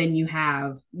and then you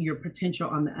have your potential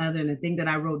on the other. And the thing that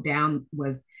I wrote down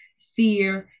was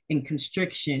fear and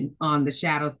constriction on the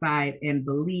shadow side and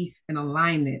belief and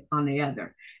alignment on the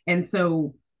other. And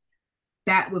so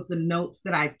that was the notes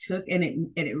that I took and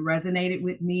it resonated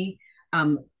with me.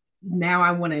 Now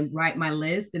I want to write my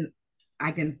list and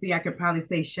I can see I could probably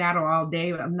say shadow all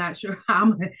day, but I'm not sure how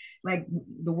I'm like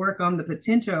the work on the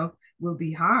potential will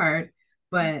be hard,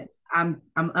 but I'm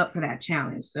up for that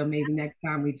challenge. So maybe next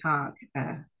time we talk,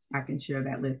 I can share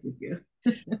that list with you.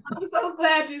 I'm so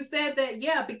glad you said that.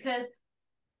 Yeah, because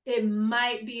it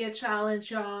might be a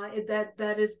challenge, y'all.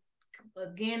 That is,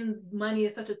 again, money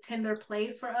is such a tender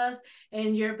place for us,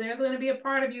 and there's going to be a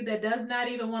part of you that does not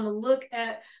even want to look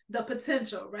at the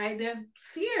potential, right? There's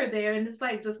fear there, and it's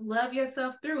like just love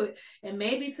yourself through it. And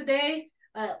maybe today,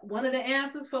 one of the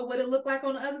answers for what it looked like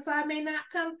on the other side may not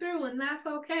come through, and that's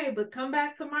okay. But come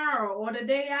back tomorrow or the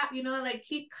day out, like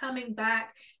keep coming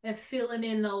back and filling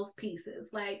in those pieces.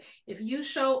 Like if you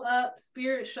show up,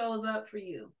 spirit shows up for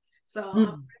you. So I'm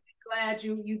Mm. really glad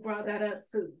you brought that up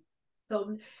too.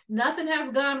 So nothing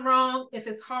has gone wrong. If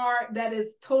it's hard, that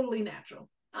is totally natural.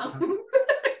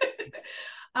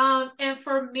 And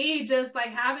for me, just like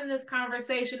having this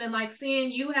conversation and like seeing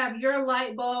you have your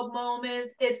light bulb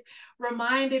moments, it's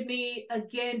reminded me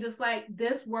again, just like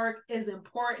this work is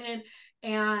important.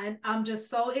 And I'm just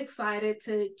so excited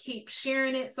to keep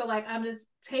sharing it. So like I'm just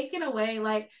taking away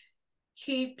like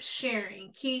keep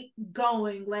sharing, keep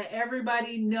going, let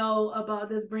everybody know about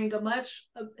this, bring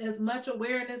as much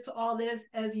awareness to all this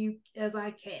as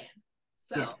I can.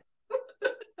 So Yes.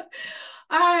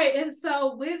 all right, and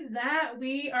so with that,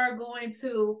 we are going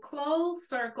to close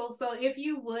circle. So if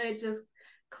you would just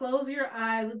close your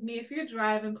eyes with me. If you're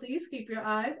driving, please keep your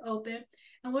eyes open.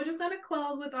 And we're just going to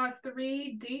close with our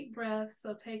 3 deep breaths.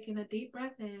 So taking a deep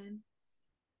breath in.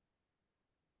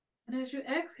 And as you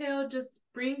exhale, just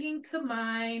bringing to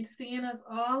mind, seeing us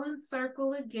all in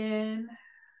circle again.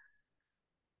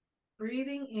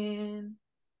 Breathing in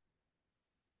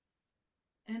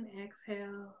and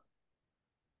exhale.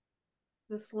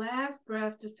 This last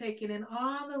breath, just taking in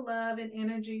all the love and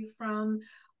energy from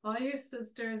all your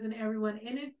sisters and everyone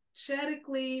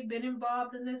energetically been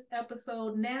involved in this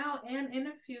episode now and in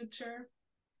the future.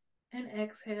 And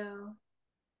exhale.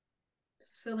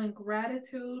 Just feeling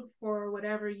gratitude for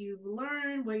whatever you've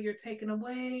learned, what you're taking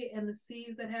away, and the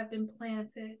seeds that have been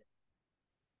planted.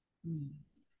 Mm.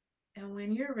 And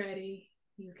when you're ready,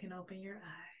 you can open your eyes.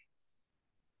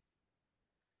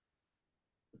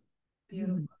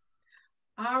 Beautiful. Mm.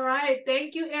 All right.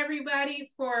 Thank you,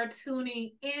 everybody, for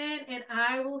tuning in, and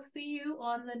I will see you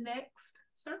on the next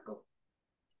circle.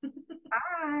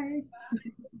 Bye.